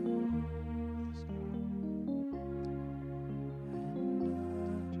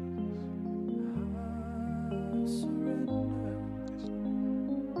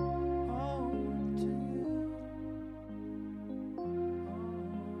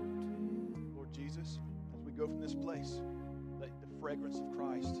 Lord Jesus, as we go from this place, let the fragrance of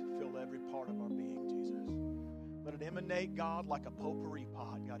Christ fill every part of our being, Jesus. Let it emanate, God, like a potpourri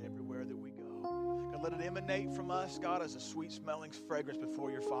pot, God, everywhere that we go. God, let it emanate from us, God, as a sweet-smelling fragrance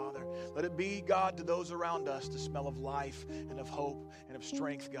before your Father. Let it be, God, to those around us, the smell of life and of hope and of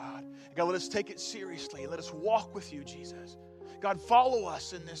strength, God. And God, let us take it seriously. Let us walk with you, Jesus. God, follow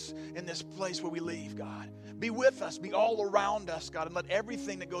us in this place where we leave, God. Be with us, be all around us, God, and let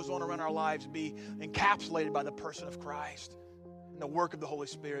everything that goes on around our lives be encapsulated by the person of Christ and the work of the Holy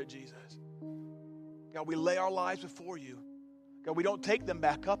Spirit, Jesus. God, we lay our lives before you. God, we don't take them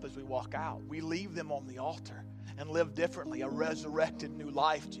back up as we walk out. We leave them on the altar and live differently, a resurrected new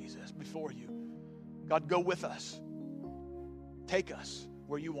life, Jesus, before you. God, go with us. Take us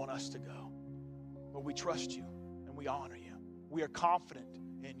where you want us to go. Lord, we trust you and we honor you. We are confident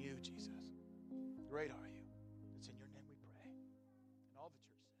in you, Jesus. Great are you.